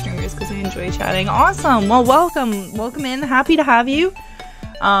smaller streamers because I enjoy chatting. Awesome! Well, welcome in. Happy to have you.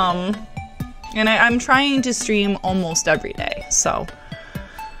 And I'm trying to stream almost every day, so.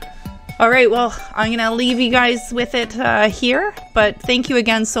 All right, well, I'm gonna leave you guys with it here, but thank you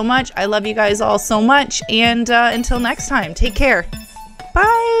again so much. I love you guys all so much, and until next time, take care.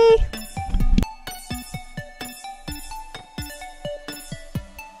 Bye!